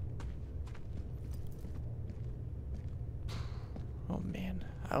 Oh man,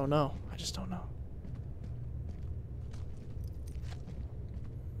 I don't know. I just don't know.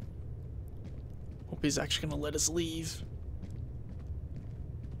 Hope he's actually gonna let us leave.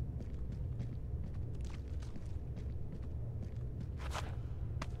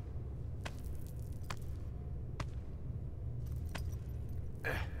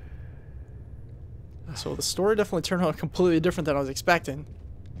 So the story definitely turned out completely different than I was expecting.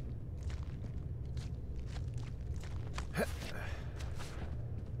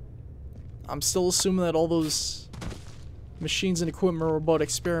 I'm still assuming that all those machines and equipment were about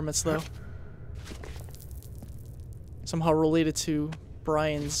experiments, though. Somehow related to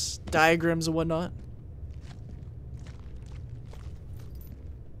Brian's diagrams and whatnot.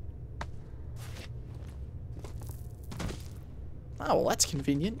 Oh, well, that's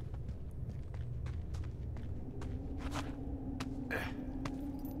convenient.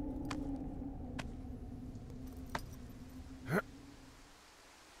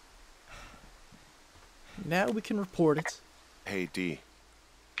 Now we can report it. Hey, D.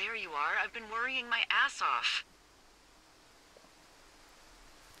 There you are. I've been worrying my ass off.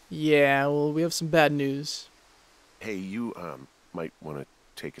 Yeah, well, we have some bad news. Hey, you, might want to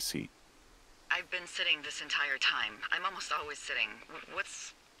take a seat. I've been sitting this entire time. I'm almost always sitting.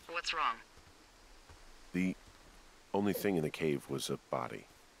 What's wrong? The only thing in the cave was a body.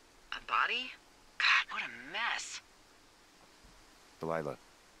 A body? God, what a mess. Delilah.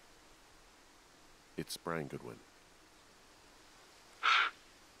 It's Brian Goodwin.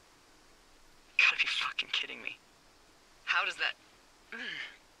 Gotta be fucking kidding me. How does that...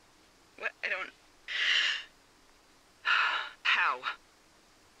 What? I don't... How?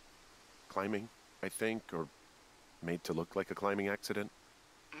 Climbing, I think, or made to look like a climbing accident.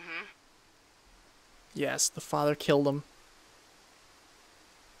 Mm-hmm. Yes, the father killed him.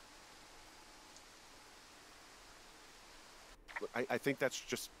 I think that's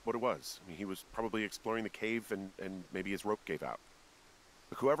just what it was. I mean, he was probably exploring the cave and maybe his rope gave out.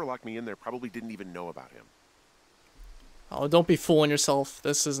 But whoever locked me in there probably didn't even know about him. Oh, don't be fooling yourself.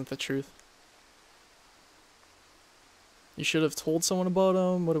 This isn't the truth. You should have told someone about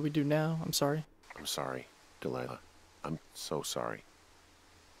him. What do we do now? I'm sorry. I'm sorry, Delilah. I'm so sorry.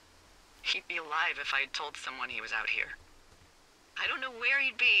 He'd be alive if I'd told someone he was out here. I don't know where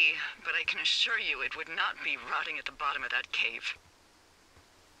he'd be, but I can assure you it would not be rotting at the bottom of that cave.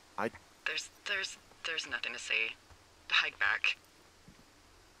 There's nothing to say. Hike back.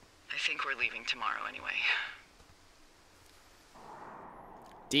 I think we're leaving tomorrow anyway.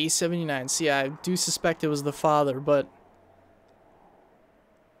 D79. See, I do suspect it was the father, but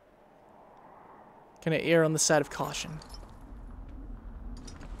gonna err on the side of caution.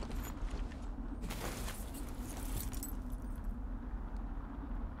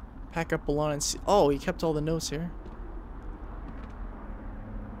 Pack up alone and see. Oh, he kept all the notes here.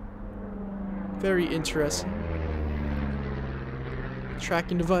 Very interesting.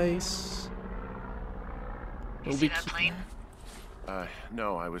 Tracking device. You see that plane?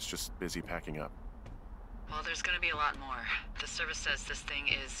 No, I was just busy packing up. Well, there's gonna be a lot more. The service says this thing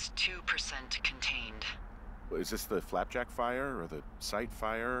is 2% contained. Is this the Flapjack fire, or the site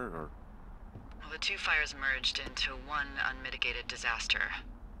fire, or...? Well, the two fires merged into one unmitigated disaster.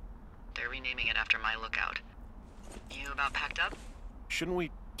 They're renaming it after my lookout. You about packed up? Shouldn't we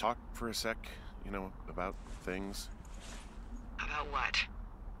talk for a sec, you know, about things? About what?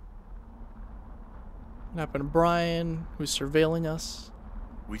 What happened to Brian, who's surveilling us?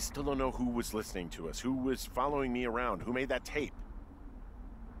 We still don't know who was listening to us, who was following me around, who made that tape.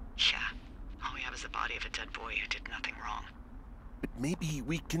 Yeah. All we have is the body of a dead boy who did nothing wrong. But maybe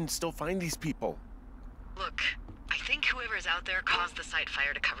we can still find these people. Look, I think whoever's out there caused the site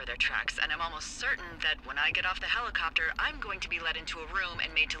fire to cover their tracks, and I'm almost certain that when I get off the helicopter, I'm going to be led into a room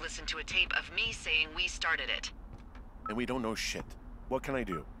and made to listen to a tape of me saying we started it. And we don't know shit. What can I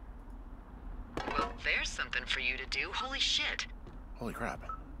do? Well, there's something for you to do. Holy shit. Holy crap.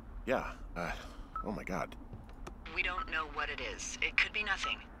 Yeah, oh my god. We don't know what it is. It could be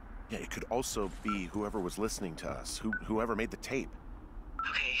nothing. Yeah, it could also be whoever was listening to us, whoever made the tape.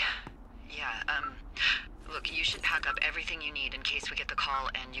 Okay. Yeah, look, you should pack up everything you need in case we get the call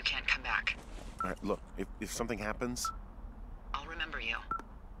and you can't come back. Alright, look, if something happens... I'll remember you.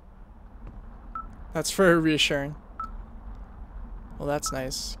 That's very reassuring. Well, that's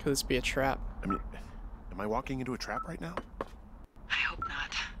nice. Could this be a trap? I mean, am I walking into a trap right now? I hope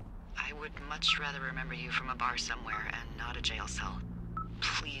not. I would much rather remember you from a bar somewhere and not a jail cell.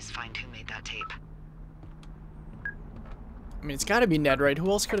 Please find who made that tape. I mean, it's gotta be Ned, right? Who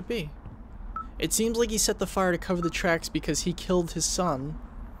else could it be? It seems like he set the fire to cover the tracks because he killed his son.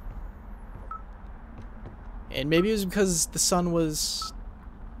 And maybe it was because the son was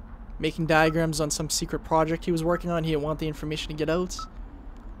making diagrams on some secret project he was working on. He didn't want the information to get out.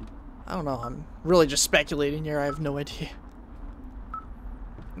 I don't know. I'm really just speculating here. I have no idea.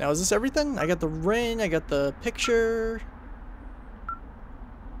 Now, is this everything? I got the ring. I got the picture.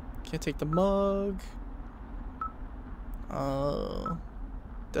 Can't take the mug.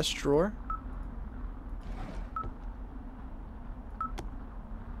 Desk drawer.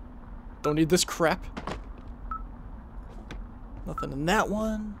 Don't need this crap. Nothing in that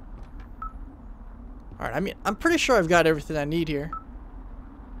one. Alright, I mean, I'm pretty sure I've got everything I need here.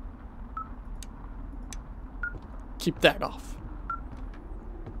 Keep that off.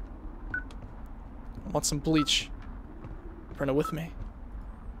 I want some bleach. Bring it with me.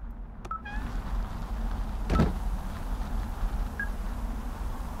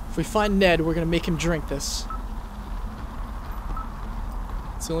 If we find Ned, we're gonna make him drink this.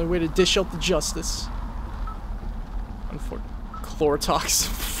 It's the only way to dish out the justice.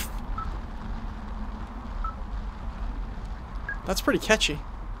 Chlorotox. That's pretty catchy.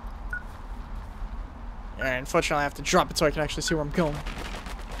 Alright, unfortunately I have to drop it so I can actually see where I'm going.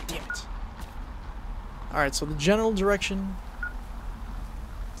 Damn it. Alright, so the general direction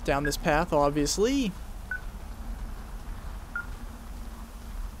is down this path, obviously.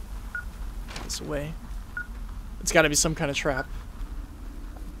 This way. It's gotta be some kind of trap.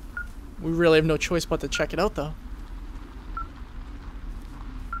 We really have no choice but to check it out, though.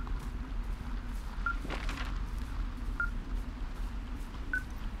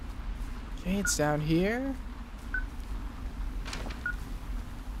 Okay, it's down here.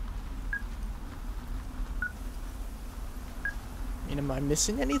 I mean, am I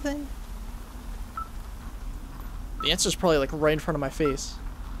missing anything? The answer's probably like right in front of my face.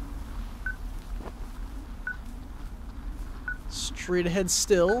 Straight ahead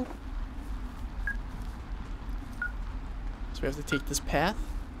still. So we have to take this path.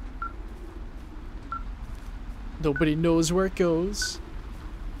 Nobody knows where it goes.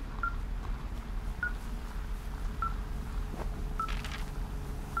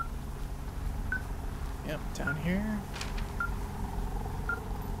 Yep, down here.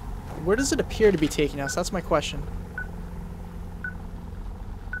 Where does it appear to be taking us? That's my question.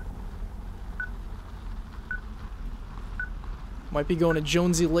 Might be going to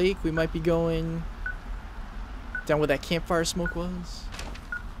Jonesy Lake. We might be going down where that campfire smoke was.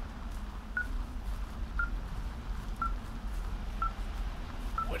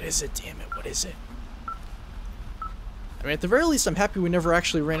 What is it? Damn it. What is it? I mean, at the very least, I'm happy we never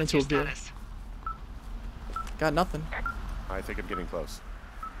actually ran into a bear. Got nothing. I think I'm getting close.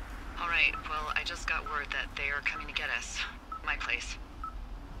 Alright, well, I just got word that they are coming to get us. My place.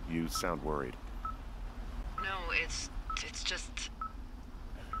 You sound worried. No, it's just...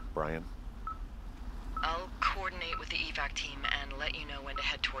 Brian? I'll coordinate with the evac team and let you know when to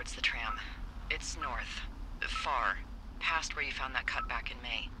head towards the tram. It's north. Far. Past where you found that cut back in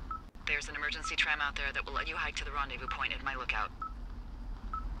May. There's an emergency tram out there that will let you hike to the rendezvous point at my lookout.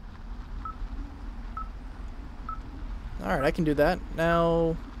 Alright, I can do that.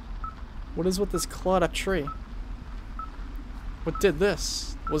 Now, what is with this clawed up tree? What did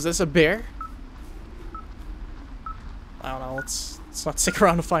this? Was this a bear? I don't know. Let's not stick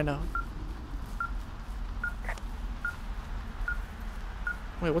around to find out.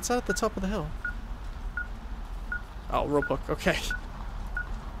 Wait, what's that at the top of the hill? Oh, rope hook. Okay.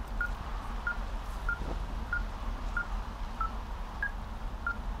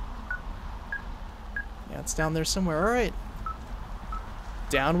 Yeah, it's down there somewhere. All right.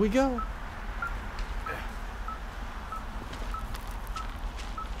 Down we go.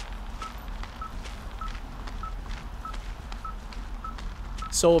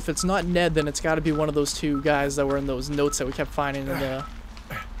 So if it's not Ned, then it's got to be one of those two guys that were in those notes that we kept finding in the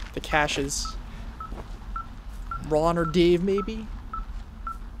caches. Ron or Dave, maybe?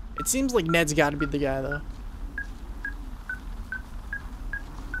 It seems like Ned's got to be the guy, though.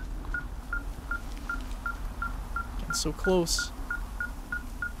 Getting so close.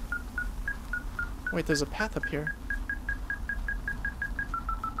 Wait, there's a path up here.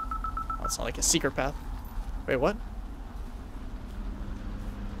 Oh, it's not like a secret path. Wait, what?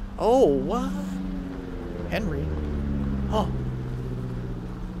 Oh, what? Henry. Oh.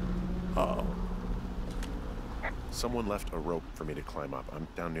 Uh-oh. Someone left a rope for me to climb up. I'm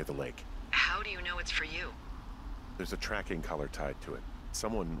down near the lake. How do you know it's for you? There's a tracking collar tied to it.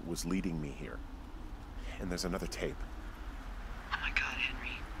 Someone was leading me here. And there's another tape. Oh my god,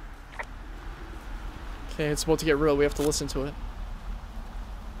 Henry. Okay, it's about to get real. We have to listen to it.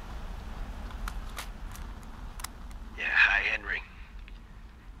 Yeah, hi, Henry.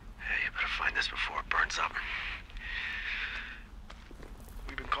 Hey, you better find this before it burns up.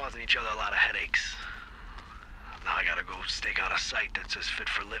 We've been causing each other a lot of headaches. Now I gotta go stake out a site that's as fit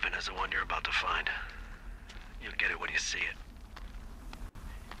for living as the one you're about to find. You'll get it when you see it.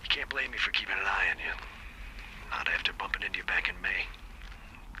 You can't blame me for keeping an eye on you. Not after bumping into you back in May.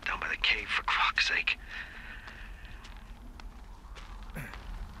 Down by the cave, for croc's sake.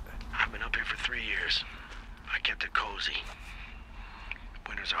 I've been up here for 3 years. I kept it cozy.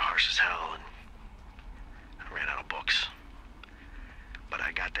 Winters are harsh as hell, and I ran out of books. But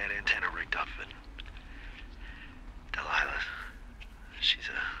I got that antenna rigged up, and Delilah, she's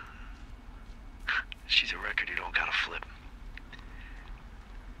a record you don't gotta flip.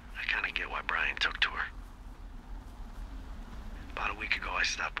 I kinda get why Brian took to her. About a week ago, I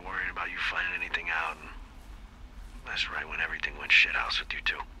stopped worrying about you finding anything out, and that's right when everything went shithouse with you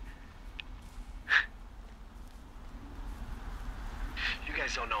two. You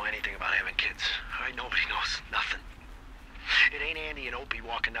guys don't know anything about having kids. All right, nobody knows nothing. It ain't Andy and Opie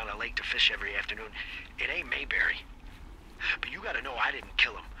walking down a lake to fish every afternoon. It ain't Mayberry. But you gotta know I didn't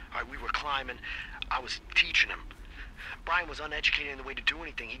kill him. All right, we were climbing. I was teaching him. Brian was uneducated in the way to do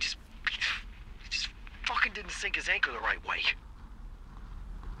anything. He just fucking didn't sink his anchor the right way.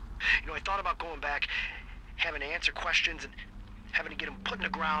 You know, I thought about going back, having to answer questions, and having to get him put in the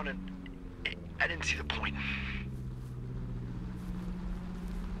ground, and I didn't see the point.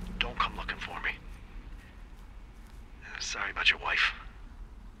 Don't come looking for me. Sorry about your wife.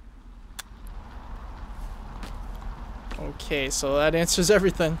 Okay, so that answers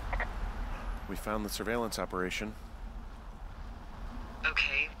everything. we found the surveillance operation.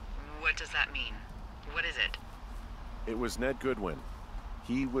 Okay, what does that mean? What is it? It was Ned Goodwin.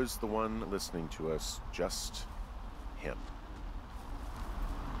 He was the one listening to us, just him.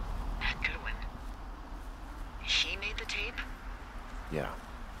 Ned Goodwin. He made the tape? Yeah.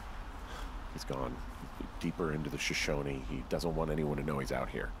 He's gone deeper into the Shoshone. He doesn't want anyone to know he's out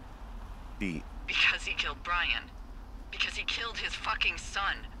here. Because he killed Brian. Because he killed his fucking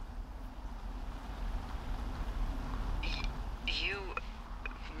son. You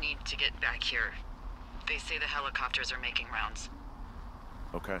need to get back here. They say the helicopters are making rounds.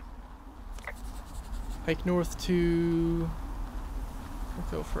 Okay. Hike north to... We'll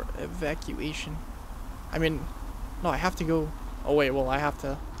go for evacuation. I mean, no, I have to go... Oh wait, well I have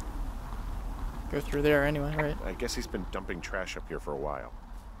to go through there anyway, right? I guess he's been dumping trash up here for a while.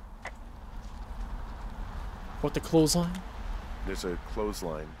 What, the clothesline? There's a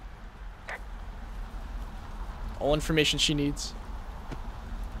clothesline. All information she needs.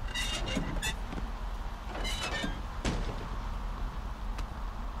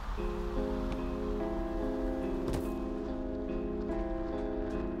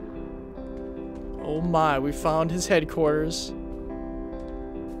 Oh my, we found his headquarters.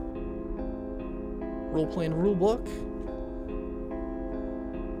 Role-playing rulebook.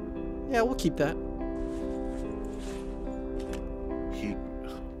 Yeah, we'll keep that.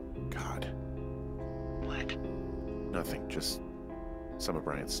 God. What? Nothing, just some of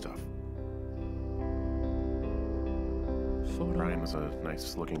Brian's stuff. Photo. Brian was a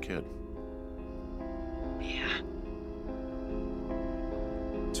nice-looking kid. Yeah.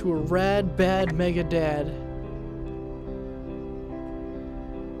 To a rad, bad mega dad.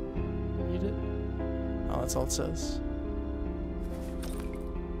 Read it? Oh, that's all it says.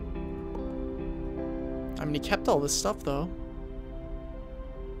 I mean, he kept all this stuff, though.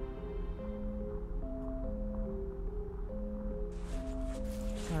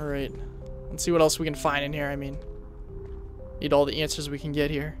 Alright. Let's see what else we can find in here. I mean, need all the answers we can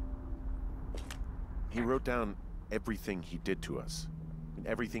get here. He wrote down everything he did to us. And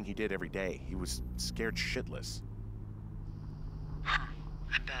everything he did every day. He was scared shitless.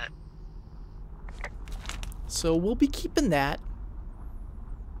 I bet. So we'll be keeping that.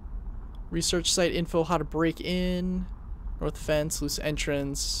 Research site info, how to break in. North fence, loose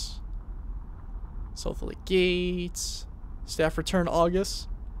entrance. South of the gates. Staff return August.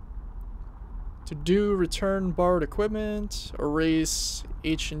 To do, return borrowed equipment. Erase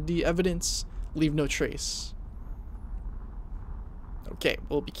H&D evidence. Leave no trace. Okay,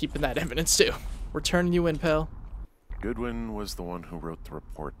 we'll be keeping that evidence too. We're turning you in, pal. Goodwin was the one who wrote the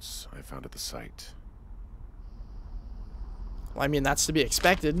reports I found at the site. Well, I mean, that's to be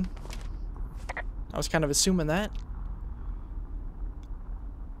expected. I was kind of assuming that.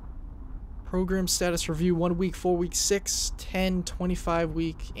 Program status review 1 week, 4 week, 6, 10, 25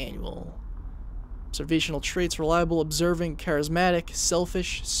 week, annual. Observational traits: reliable, observant, charismatic,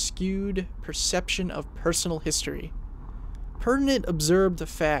 selfish, skewed, perception of personal history. Pertinent observed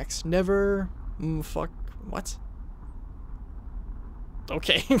facts, never... fuck, what?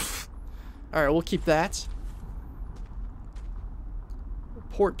 Okay. Alright, we'll keep that.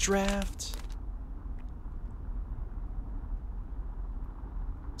 Report draft.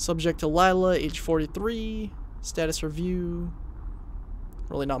 Subject to Lila, age 43. Status review.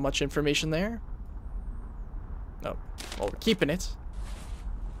 Really not much information there. No. Well, we're keeping it.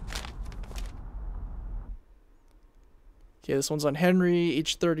 Okay, this one's on Henry,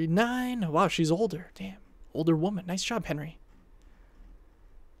 age 39. Wow, she's older. Damn. Older woman. Nice job, Henry.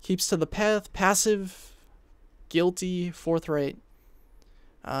 Keeps to the path. Passive. Guilty. Forthright.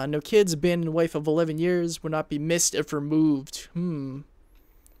 No kids. Abandoned wife of 11 years. Would not be missed if removed.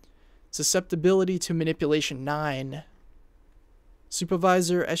 Susceptibility to manipulation 9.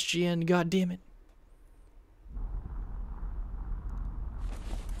 Supervisor SGN. God damn it.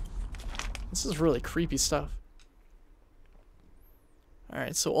 This is really creepy stuff.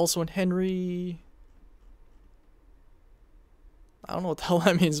 Alright, so also in Henry... I don't know what the hell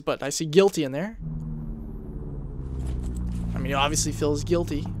that means, but I see guilty in there. I mean, he obviously feels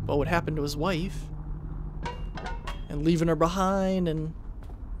guilty about what happened to his wife. And leaving her behind, and...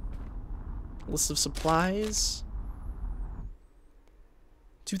 list of supplies.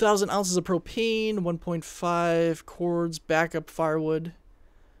 2,000 ounces of propane, 1.5 cords, backup firewood.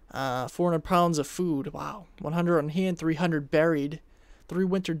 400 pounds of food. Wow. 100 on hand, 300 buried. 3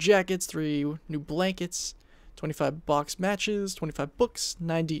 winter jackets, 3 new blankets, 25 box matches, 25 books,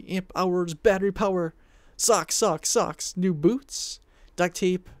 90 amp hours, battery power, socks, new boots, duct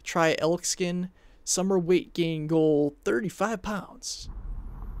tape, try elk skin, summer weight gain goal, 35 pounds.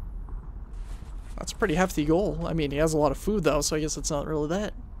 That's a pretty hefty goal. I mean, he has a lot of food, though, so I guess it's not really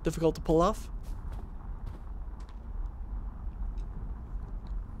that difficult to pull off.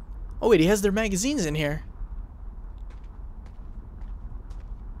 Oh, wait, he has their magazines in here.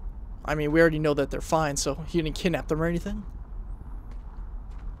 I mean, we already know that they're fine, so he didn't kidnap them or anything.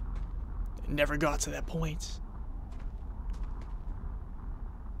 It never got to that point.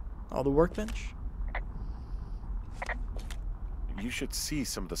 Oh, the workbench? You should see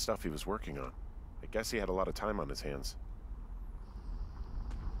some of the stuff he was working on. I guess he had a lot of time on his hands.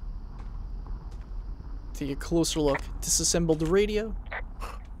 Take a closer look. Disassembled the radio.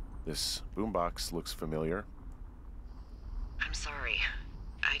 This boombox looks familiar. I'm sorry.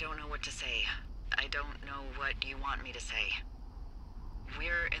 I don't know what to say. I don't know what you want me to say.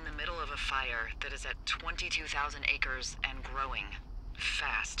 We're in the middle of a fire that is at 22,000 acres and growing.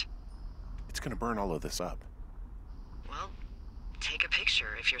 Fast. It's gonna burn all of this up. Well, take a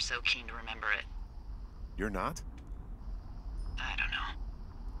picture if you're so keen to remember it. You're not? I don't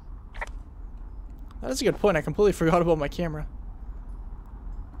know. That's a good point. I completely forgot about my camera.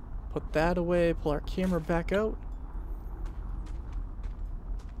 Put that away. Pull our camera back out.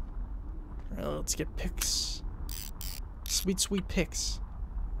 Alright, let's get pics. Sweet, sweet pics.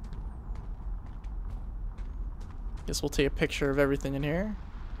 Guess we'll take a picture of everything in here.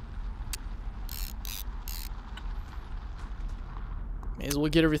 May as well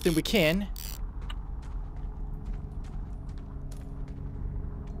get everything we can.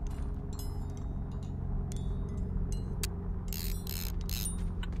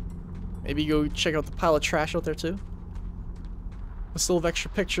 Maybe go check out the pile of trash out there too. We still have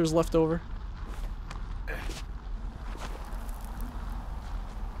extra pictures left over.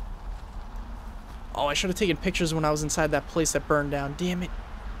 Oh, I should have taken pictures when I was inside that place that burned down. Damn it.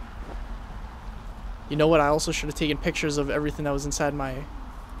 You know what? I also should have taken pictures of everything that was inside my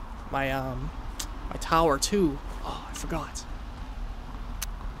tower too. Oh, I forgot.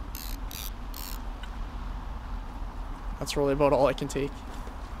 That's really about all I can take.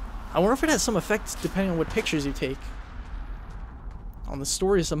 I wonder if it has some effect depending on what pictures you take. On the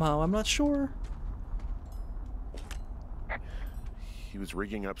story somehow, I'm not sure. He was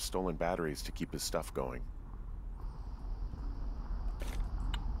rigging up stolen batteries to keep his stuff going.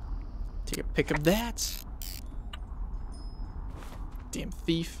 Take a pic of that. Damn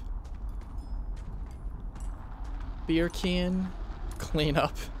thief. Beer can. Clean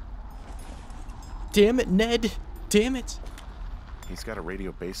up. Damn it, Ned. Damn it. He's got a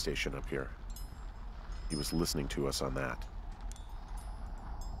radio base station up here. He was listening to us on that.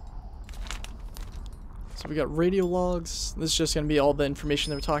 So we got radio logs. This is just going to be all the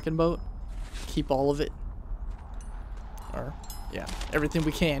information they were talking about. Keep all of it. Or, yeah, everything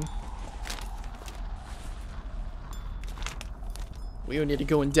we can. We don't need to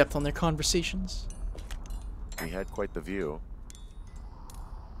go in depth on their conversations. We had quite the view.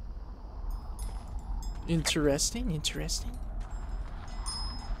 Interesting, interesting.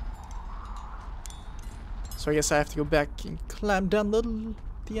 So I guess I have to go back and climb down the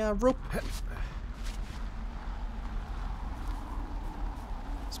rope.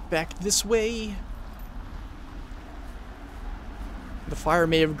 It's back this way. The fire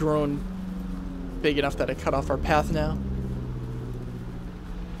may have grown big enough that it cut off our path now.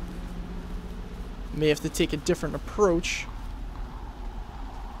 May have to take a different approach.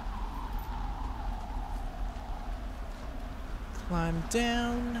 Climb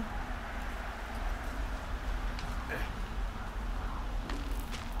down.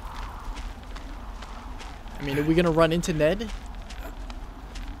 I mean, are we gonna run into Ned?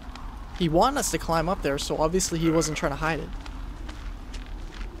 He wanted us to climb up there, so obviously he wasn't trying to hide it.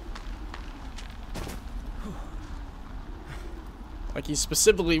 Like, he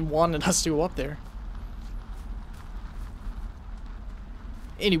specifically wanted us to go up there.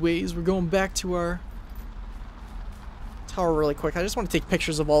 Anyways, we're going back to our tower really quick. I just want to take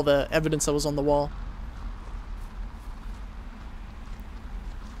pictures of all the evidence that was on the wall.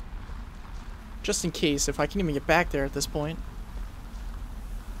 Just in case, if I can even get back there at this point.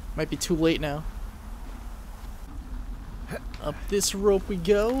 Might be too late now. Up this rope we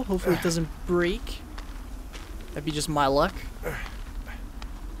go. Hopefully it doesn't break. That'd be just my luck.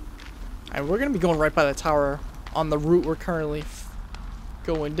 Alright, we're gonna be going right by the tower on the route we're currently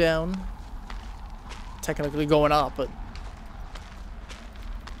going down. Technically going up, but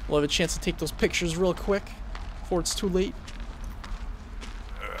we'll have a chance to take those pictures real quick before it's too late.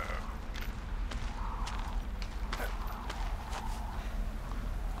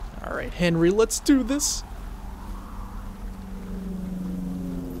 Alright, Henry, let's do this.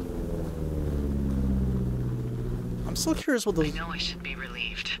 I'm still curious what those... I know I should be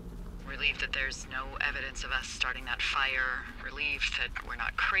relieved. We're relieved that there's no evidence of us starting that fire, relieved that we're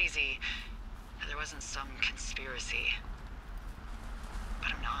not crazy, that there wasn't some conspiracy.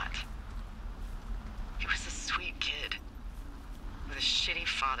 But I'm not. He was a sweet kid, with a shitty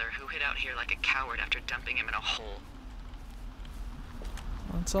father who hid out here like a coward after dumping him in a hole.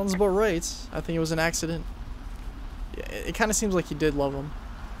 Well, that sounds about right. I think it was an accident. Yeah, it kind of seems like he did love him.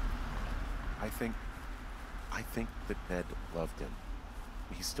 I think that Ned loved him.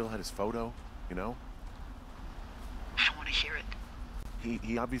 He still had his photo, you know? I don't want to hear it.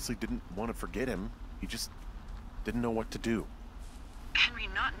 He obviously didn't want to forget him. He just didn't know what to do. Henry,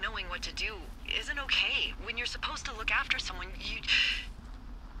 not knowing what to do isn't okay. When you're supposed to look after someone,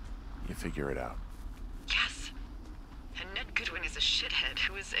 You figure it out. Yes. And Ned Goodwin is a shithead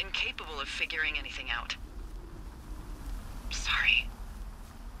who is incapable of figuring anything out. Sorry.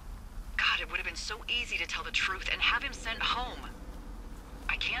 God, it would have been so easy to tell the truth and have him sent home.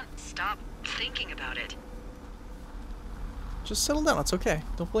 I can't stop thinking about it. Just settle down, it's okay.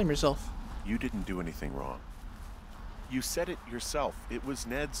 Don't blame yourself. You didn't do anything wrong. You said it yourself. It was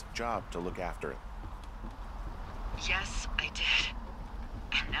Ned's job to look after him. Yes, I did.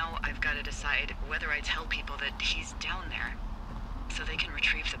 And now I've got to decide whether I tell people that he's down there so they can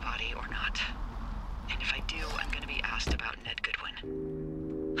retrieve the body or not. And if I do, I'm going to be asked about Ned Goodwin.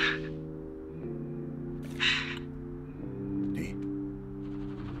 D.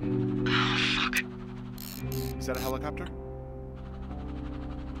 Oh, fuck. Is that a helicopter?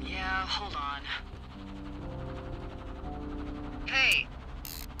 Yeah, hold on. Hey!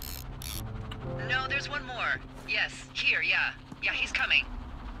 No, there's one more. Yes, here, yeah. Yeah, he's coming.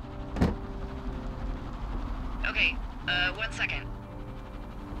 Okay, 1 second.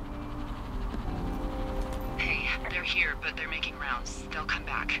 Hey, they're here, but they're making rounds. They'll come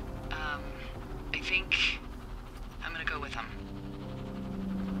back. I think I'm gonna go with them.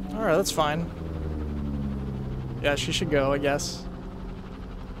 Alright, that's fine. Yeah, she should go, I guess.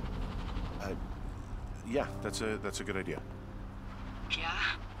 Yeah, that's a good idea. Yeah?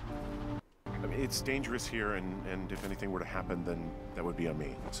 I mean, it's dangerous here, and if anything were to happen, then that would be on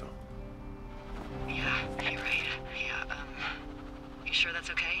me, so. Yeah, you're right. Yeah, you sure that's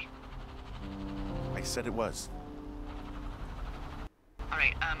okay? I said it was.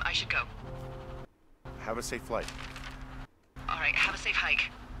 Alright, I should go. Have a safe flight. Alright, have a safe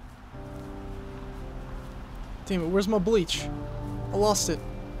hike. Damn it, where's my bleach? I lost it.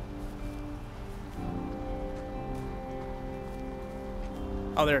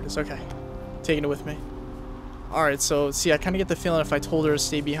 Oh, there it is, okay. Taking it with me. Alright, so, see, I kind of get the feeling if I told her to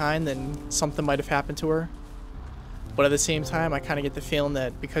stay behind, then something might have happened to her. But at the same time, I kind of get the feeling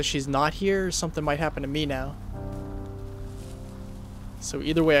that because she's not here, something might happen to me now. So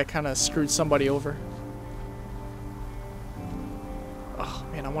either way, I kind of screwed somebody over. Oh,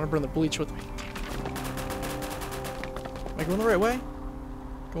 man, I want to bring the bleach with me. Am I going the right way?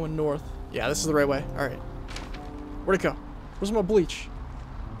 Going north. Yeah, this is the right way. Alright. Where'd it go? Where's my bleach?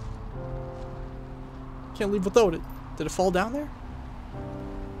 Can't leave without it. Did it fall down there?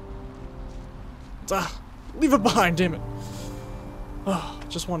 Ah, leave it behind, damn it. Oh,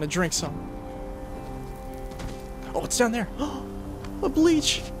 just want to drink some. Oh, it's down there. Oh, a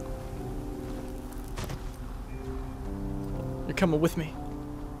bleach. You're coming with me.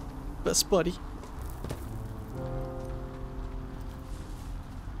 Best buddy.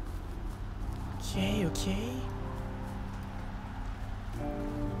 Okay, okay.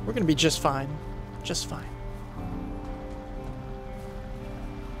 We're gonna be just fine. Just fine.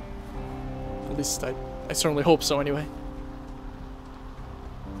 At least I certainly hope so anyway.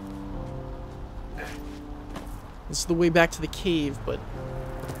 This is the way back to the cave, but...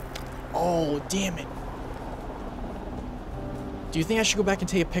 Oh, damn it. Do you think I should go back and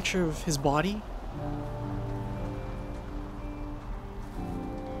take a picture of his body?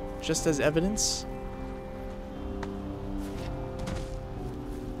 Just as evidence?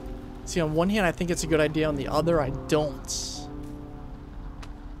 See, on one hand, I think it's a good idea. On the other, I don't.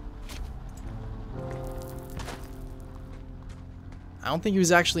 I don't think he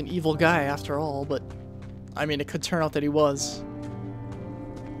was actually an evil guy after all, but... I mean, it could turn out that he was.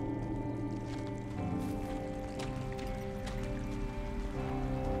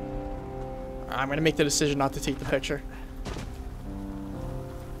 I'm gonna make the decision not to take the picture.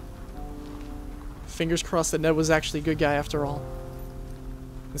 Fingers crossed that Ned was actually a good guy after all.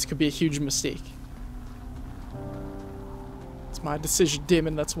 This could be a huge mistake. It's my decision,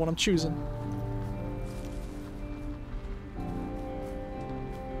 Damon. That's what I'm choosing.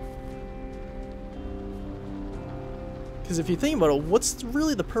 Because if you think about it, what's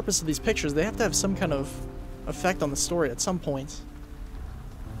really the purpose of these pictures? They have to have some kind of effect on the story at some point.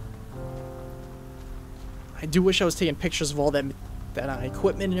 I do wish I was taking pictures of all that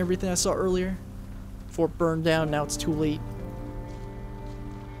equipment and everything I saw earlier. Before it burned down, now it's too late.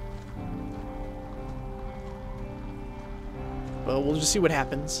 But we'll just see what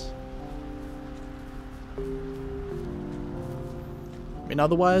happens. I mean,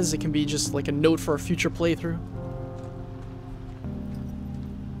 otherwise, it can be just like a note for a future playthrough.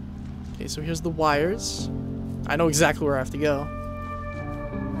 Okay, so here's the wires. I know exactly where I have to go.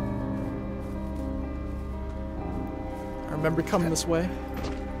 I remember coming this way.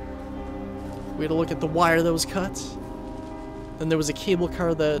 We had to look at the wire that was cut. Then there was a cable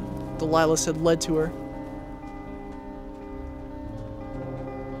car that Delilah said led to her.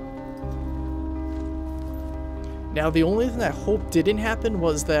 Now, the only thing I hope didn't happen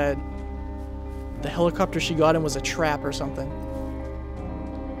was that the helicopter she got in was a trap or something.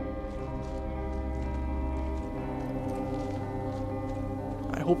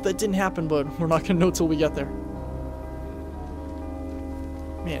 I hope that didn't happen, but we're not gonna know till we get there.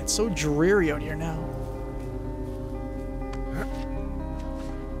 Man, it's so dreary out here now.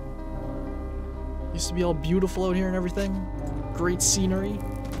 Used to be all beautiful out here and everything. Great scenery.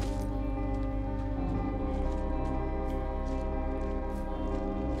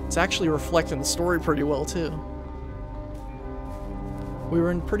 It's actually reflecting the story pretty well, too. We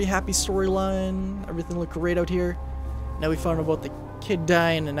were in a pretty happy storyline. Everything looked great out here. Now we found out about the kid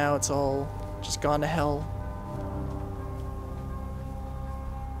dying, and now it's all just gone to hell.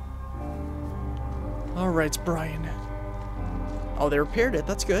 Alright, Brian. Oh, they repaired it.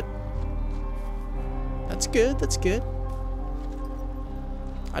 That's good. That's good. That's good.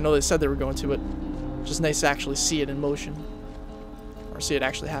 I know they said they were going to, but just nice to actually see it in motion. Or see it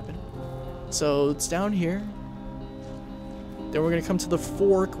actually happen. So it's down here. Then we're going to come to the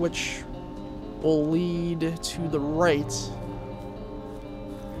fork, which will lead to the right.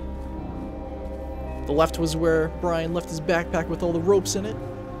 The left was where Brian left his backpack with all the ropes in it.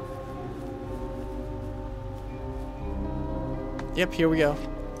 Yep, here we go.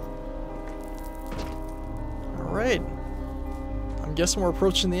 Alright. I'm guessing we're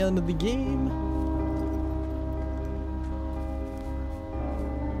approaching the end of the game.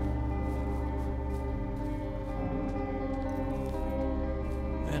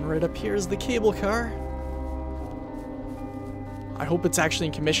 And right up here is the cable car. I hope it's actually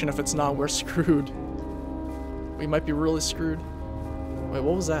in commission. If it's not, we're screwed. We might be really screwed. Wait,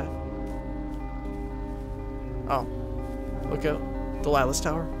 what was that? Oh. Look out. Delilah's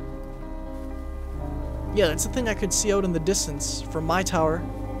tower. Yeah, that's the thing I could see out in the distance from my tower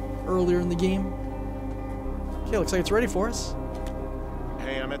earlier in the game. Okay, looks like it's ready for us.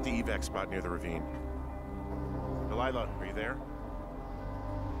 Hey, I'm at the evac spot near the ravine. Delilah, are you there?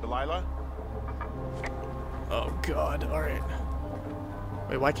 Delilah? Oh god, alright.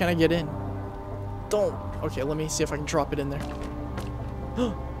 Wait, why can't I get in? Don't. Okay, let me see if I can drop it in there.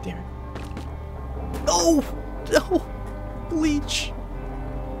 Oh, damn it. No! No! Bleach!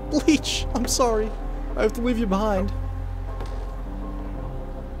 Bleach! I'm sorry. I have to leave you behind.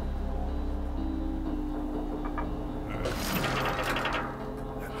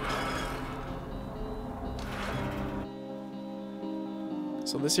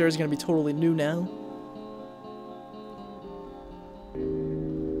 So this area is going to be totally new now.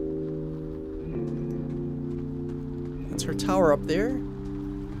 That's her tower up there.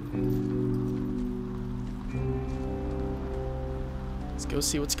 Let's go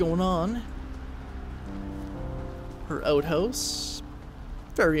see what's going on. Her outhouse.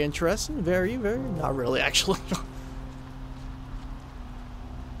 Very interesting. Very, not really, actually.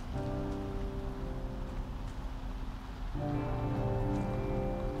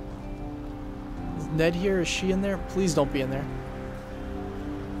 Is Ned here? Is she in there? Please don't be in there.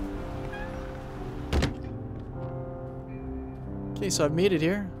 Okay, so I've made it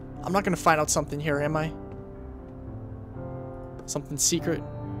here. I'm not gonna find out something here, am I? Something secret.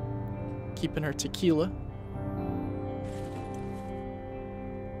 Keeping her tequila.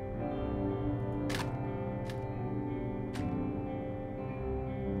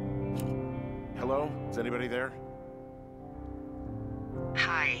 Hello? Is anybody there?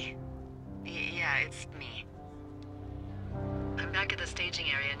 Hi. Yeah, it's me. I'm back at the staging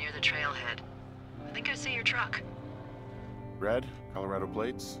area near the trailhead. I think I see your truck. Red? Colorado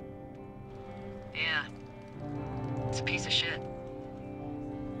plates? Yeah. It's a piece of shit.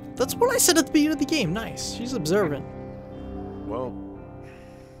 That's what I said at the beginning of the game. Nice. She's observant. Well,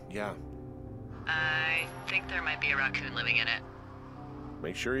 yeah. I think there might be a raccoon living in it.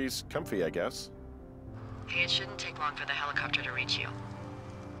 Make sure he's comfy, I guess. Hey, it shouldn't take long for the helicopter to reach you.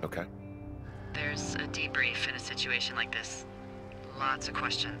 Okay. There's a debrief in a situation like this. Lots of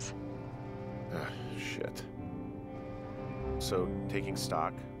questions. Shit. So, taking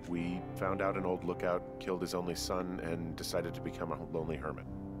stock, we found out an old lookout killed his only son and decided to become a lonely hermit.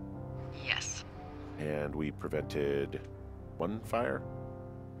 Yes. And we prevented one fire?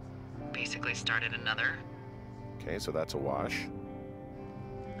 Basically started another. Okay, so that's a wash.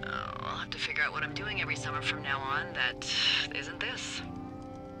 Oh, I'll have to figure out what I'm doing every summer from now on that isn't this.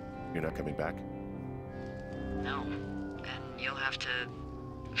 You're not coming back? No. And you'll have to...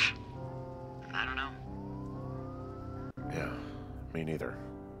 I don't know. Yeah, me neither.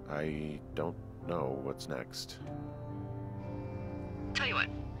 I don't know what's next. Tell you what,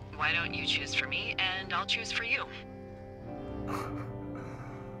 why don't you choose for me and I'll choose for you?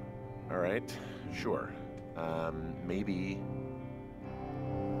 All right, sure. Maybe...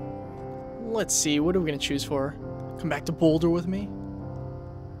 Let's see, what are we gonna choose for? Come back to Boulder with me?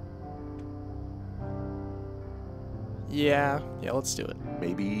 Yeah, let's do it.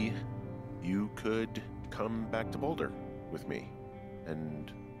 Maybe you could come back to Boulder with me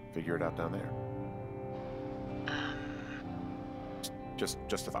and figure it out down there. Just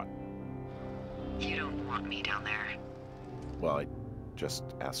a thought. You don't want me down there. Well, I just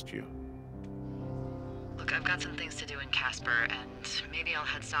asked you. Look, I've got some things to do in Casper, and maybe I'll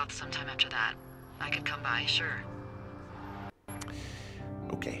head south sometime after that. I could come by, sure.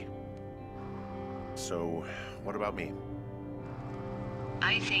 Okay. So, what about me?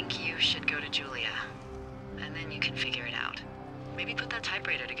 I think you should go to Julia, and then you can figure it out. Maybe put that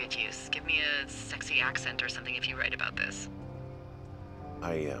typewriter to good use. Give me a sexy accent or something if you write about this.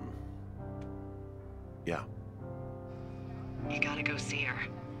 Yeah. You gotta go see her.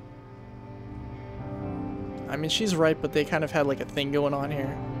 I mean, she's right, but they kind of had like a thing going on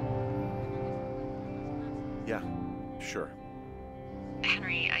here. Yeah, sure.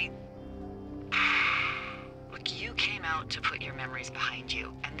 Henry, Look, you came out to put your memories behind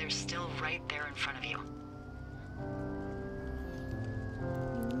you, and they're still right there in front of you.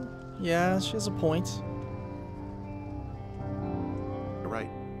 Yeah, she has a point. You're right.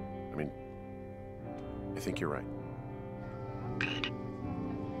 I mean, I think you're right. Good.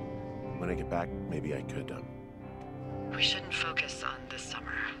 When I get back, maybe I could, We shouldn't focus on this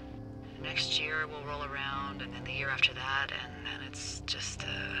summer. Next year we'll roll around, and then the year after that, and then it's just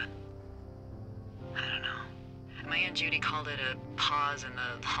I don't know. My Aunt Judy called it a pause in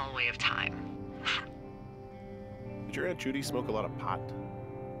the hallway of time. Did your Aunt Judy smoke a lot of pot?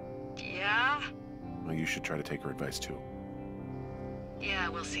 Yeah? Well, you should try to take her advice, too. Yeah,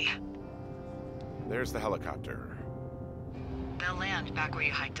 we'll see. There's the helicopter. They'll land back where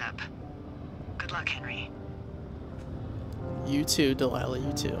you hiked up. Good luck, Henry. You too, Delilah,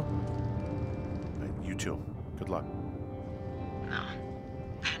 you too. You too. Good luck. No.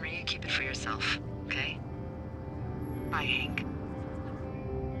 Henry, you keep it for yourself, okay? Bye, Hank.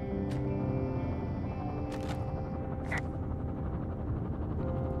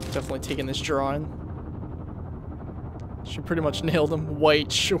 Definitely taking this drawing. She pretty much nailed him.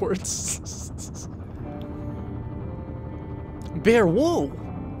 White shorts. Bear, whoa!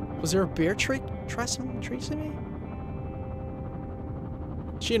 Was there a bear tracing me?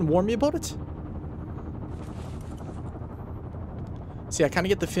 She didn't warn me about it? See, I kind of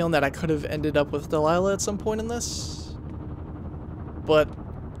get the feeling that I could have ended up with Delilah at some point in this. But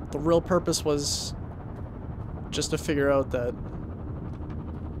the real purpose was just to figure out that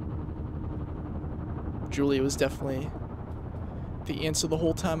Julia was definitely the answer the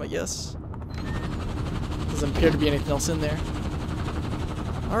whole time, I guess. Doesn't appear to be anything else in there.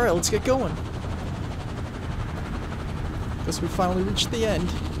 Alright, let's get going. Guess we finally reached the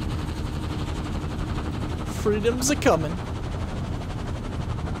end. Freedom's a-coming.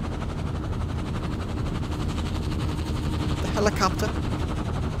 The helicopter.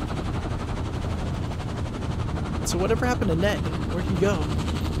 So whatever happened to Ned? Where'd he go?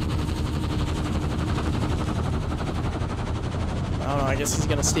 I don't know, I guess he's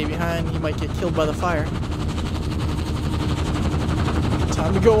gonna stay behind. He might get killed by the fire.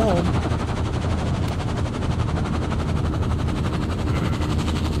 Time to go home.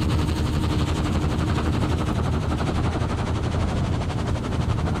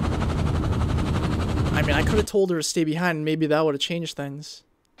 I mean, I could have told her to stay behind and maybe that would have changed things.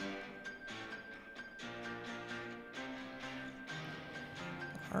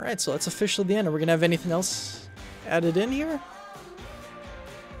 Alright, so that's officially the end. Are we gonna have anything else added in here?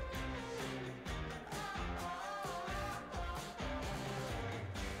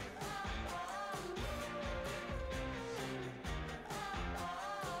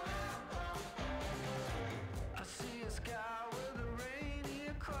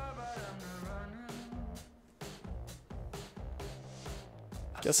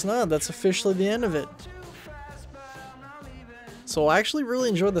 Guess not. That's officially the end of it. So I actually really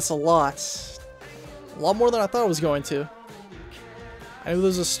enjoyed this a lot. A lot more than I thought I was going to. I knew there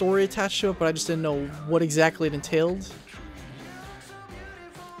was a story attached to it, but I just didn't know what exactly it entailed.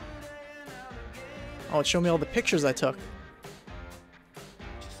 Oh, it showed me all the pictures I took.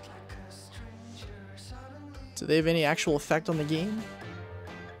 Do they have any actual effect on the game?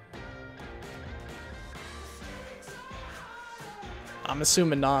 I'm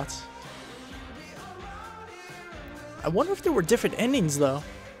assuming not. I wonder if there were different endings, though.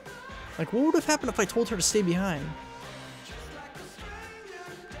 Like, what would have happened if I told her to stay behind?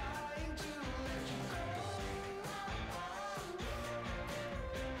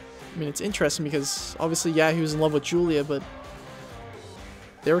 I mean, it's interesting because, obviously, yeah, he was in love with Julia, but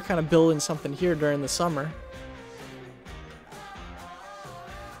they were kind of building something here during the summer.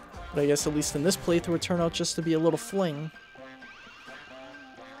 But I guess at least in this playthrough it turned out just to be a little fling.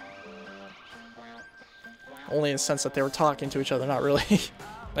 Only in the sense that they were talking to each other, not really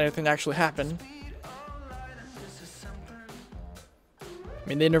anything actually happened. I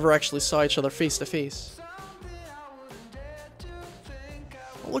mean, they never actually saw each other face to face.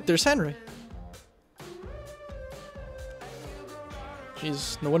 Oh, look, there's Henry.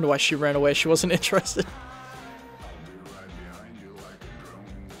 Jeez, no wonder why she ran away. She wasn't interested.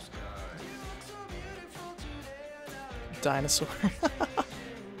 Dinosaur.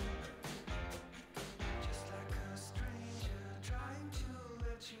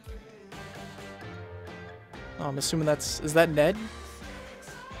 Oh, I'm assuming is that Ned?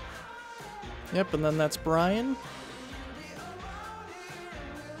 Yep, and then that's Brian.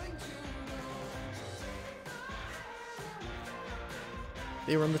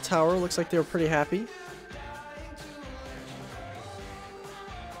 They were in the tower, looks like they were pretty happy.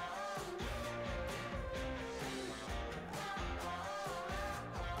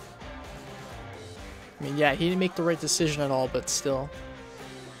 I mean, yeah, he didn't make the right decision at all, but still.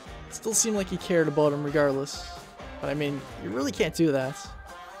 It still seemed like he cared about him regardless. But I mean, you really can't do that.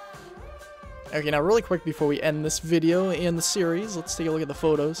 Okay, now really quick before we end this video and the series, let's take a look at the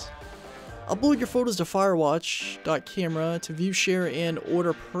photos. Upload your photos to Firewatch.camera to view, share, and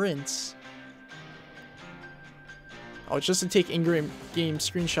order prints. Oh, it's just to take in-game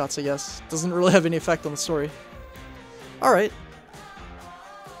screenshots, I guess. Doesn't really have any effect on the story. Alright.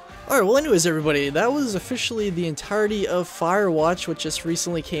 Alright, well anyways everybody, that was officially the entirety of Firewatch, which just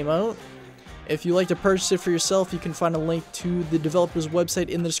recently came out. If you'd like to purchase it for yourself, you can find a link to the developer's website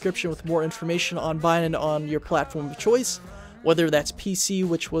in the description with more information on buying it on your platform of choice. Whether that's PC,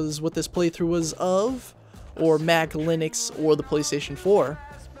 which was what this playthrough was of, or Mac, Linux, or the PlayStation 4.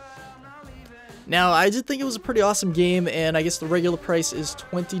 Now, I did think it was a pretty awesome game, and I guess the regular price is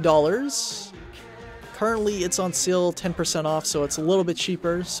 $20. Currently, it's on sale 10% off, so it's a little bit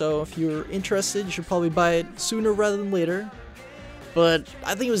cheaper. So if you're interested, you should probably buy it sooner rather than later. But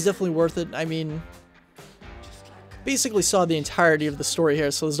I think it was definitely worth it. I mean, basically saw the entirety of the story here,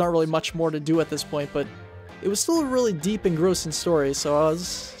 so there's not really much more to do at this point, but it was still a really deep, engrossing story, so I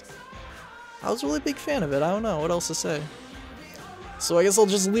was a really big fan of it. I don't know what else to say. So I guess I'll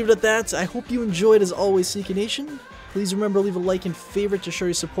just leave it at that. I hope you enjoyed, as always, Sneaky Nation. Please remember to leave a like and favorite to show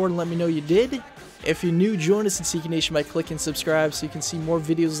your support and let me know you did. If you're new, join us in Sneaky Nation by clicking subscribe so you can see more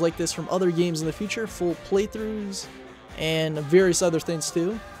videos like this from other games in the future, full playthroughs, and various other things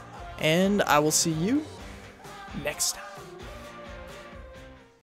too. And I will see you next time.